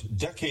Rubio's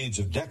Decades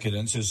of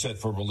Decadence is set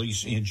for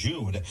release in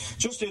June,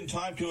 just in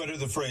time to enter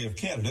the fray of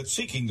candidates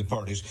seeking the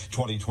party's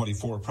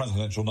 2024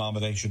 presidential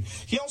nomination.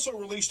 He also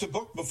released a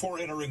book before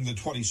entering the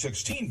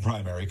 2016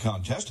 primary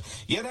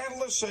contest, yet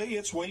analysts say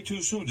it's way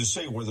too soon to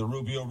say whether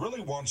Rubio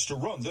really wants to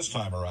run this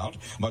time around.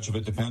 Much of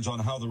it depends on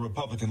how the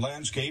Republican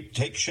landscape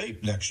take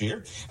shape next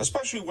year,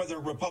 especially whether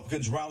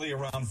Republicans rally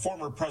around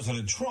former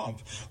President Trump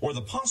or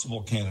the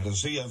possible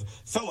candidacy of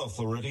fellow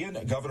Floridian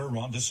Governor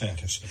Ron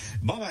DeSantis.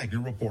 Bob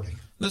Agnew reporting.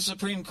 The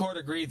Supreme Court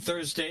agreed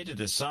Thursday to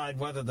decide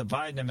whether the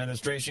Biden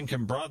administration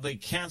can broadly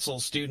cancel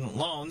student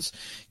loans,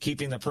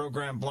 keeping the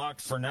program blocked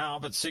for now,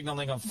 but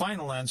signaling a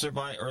final answer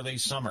by early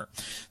summer.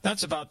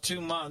 That's about 2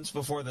 months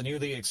before the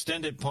newly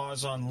extended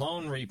pause on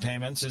loan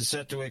repayments is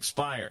set to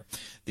expire.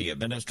 The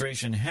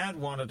administration had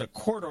wanted a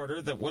court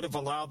order that would have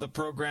allowed the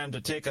program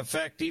to take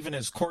effect even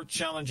as court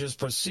challenges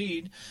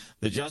proceed.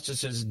 The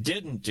justices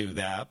didn't do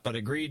that, but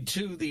agreed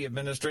to the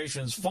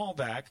administration's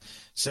fallback,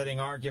 setting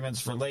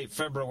arguments for late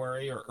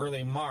February or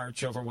early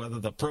March over whether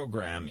the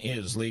program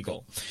is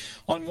legal.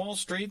 On Wall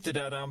Street, the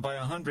Dow down by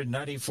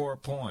 194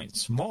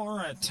 points.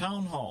 More at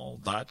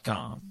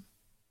townhall.com.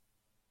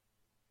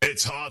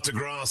 It's hard to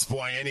grasp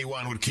why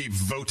anyone would keep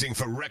voting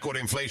for record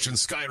inflation,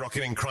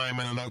 skyrocketing crime,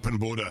 and an open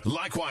border.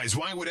 Likewise,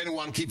 why would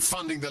anyone keep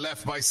funding the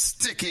left by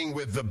sticking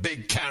with the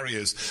big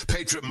carriers?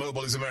 Patriot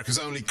Mobile is America's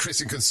only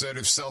Christian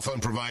conservative cell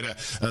phone provider,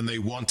 and they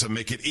want to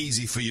make it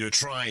easy for you to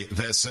try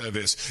their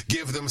service.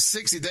 Give them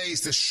 60 days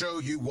to show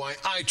you why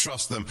I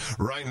trust them.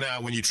 Right now,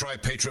 when you try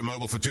Patriot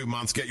Mobile for 2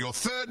 months, get your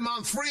 3rd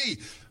month free.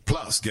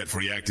 Plus, get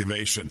free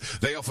activation.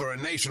 They offer a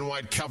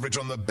nationwide coverage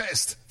on the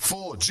best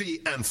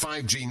 4G and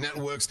 5G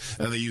networks,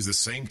 and they use the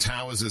same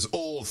towers as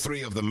all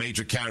 3 of the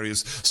major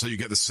carriers, so you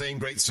get the same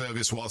great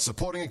service while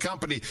supporting a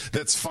company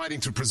that's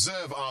fighting to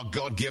preserve our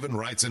God-given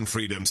rights and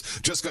freedoms.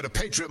 Just go to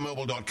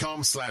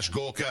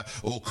patriotmobile.com/Gorka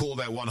or call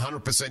their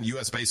 100%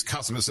 U.S.-based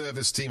customer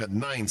service team at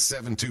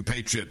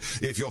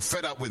 972-PATRIOT. If you're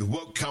fed up with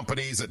woke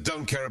companies that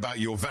don't care about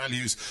your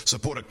values,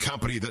 support a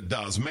company that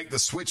does. Make the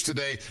switch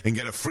today and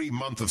get a free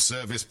month of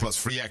service plus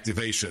free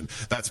activation.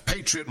 That's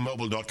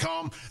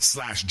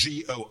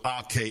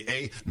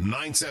patriotmobile.com/GORKA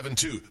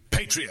 972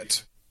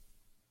 Patriot.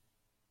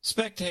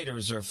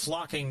 Spectators are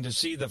flocking to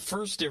see the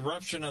first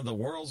eruption of the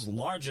world's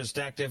largest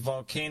active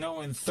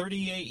volcano in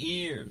 38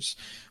 years.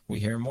 We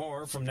hear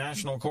more from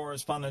national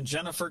correspondent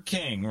Jennifer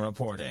King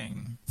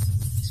reporting.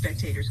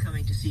 Spectators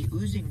coming to see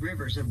oozing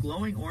rivers of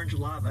glowing orange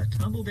lava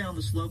tumble down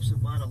the slopes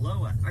of Mauna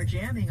Loa are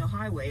jamming a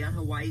highway on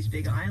Hawaii's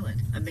Big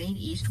Island, a main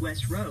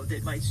east-west road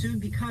that might soon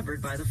be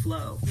covered by the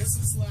flow. This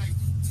is like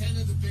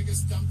 10 of the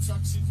biggest dump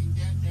trucks you can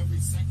get every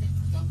second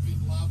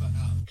dumping lava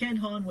out. Ken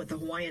Hahn with the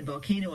Hawaiian Volcano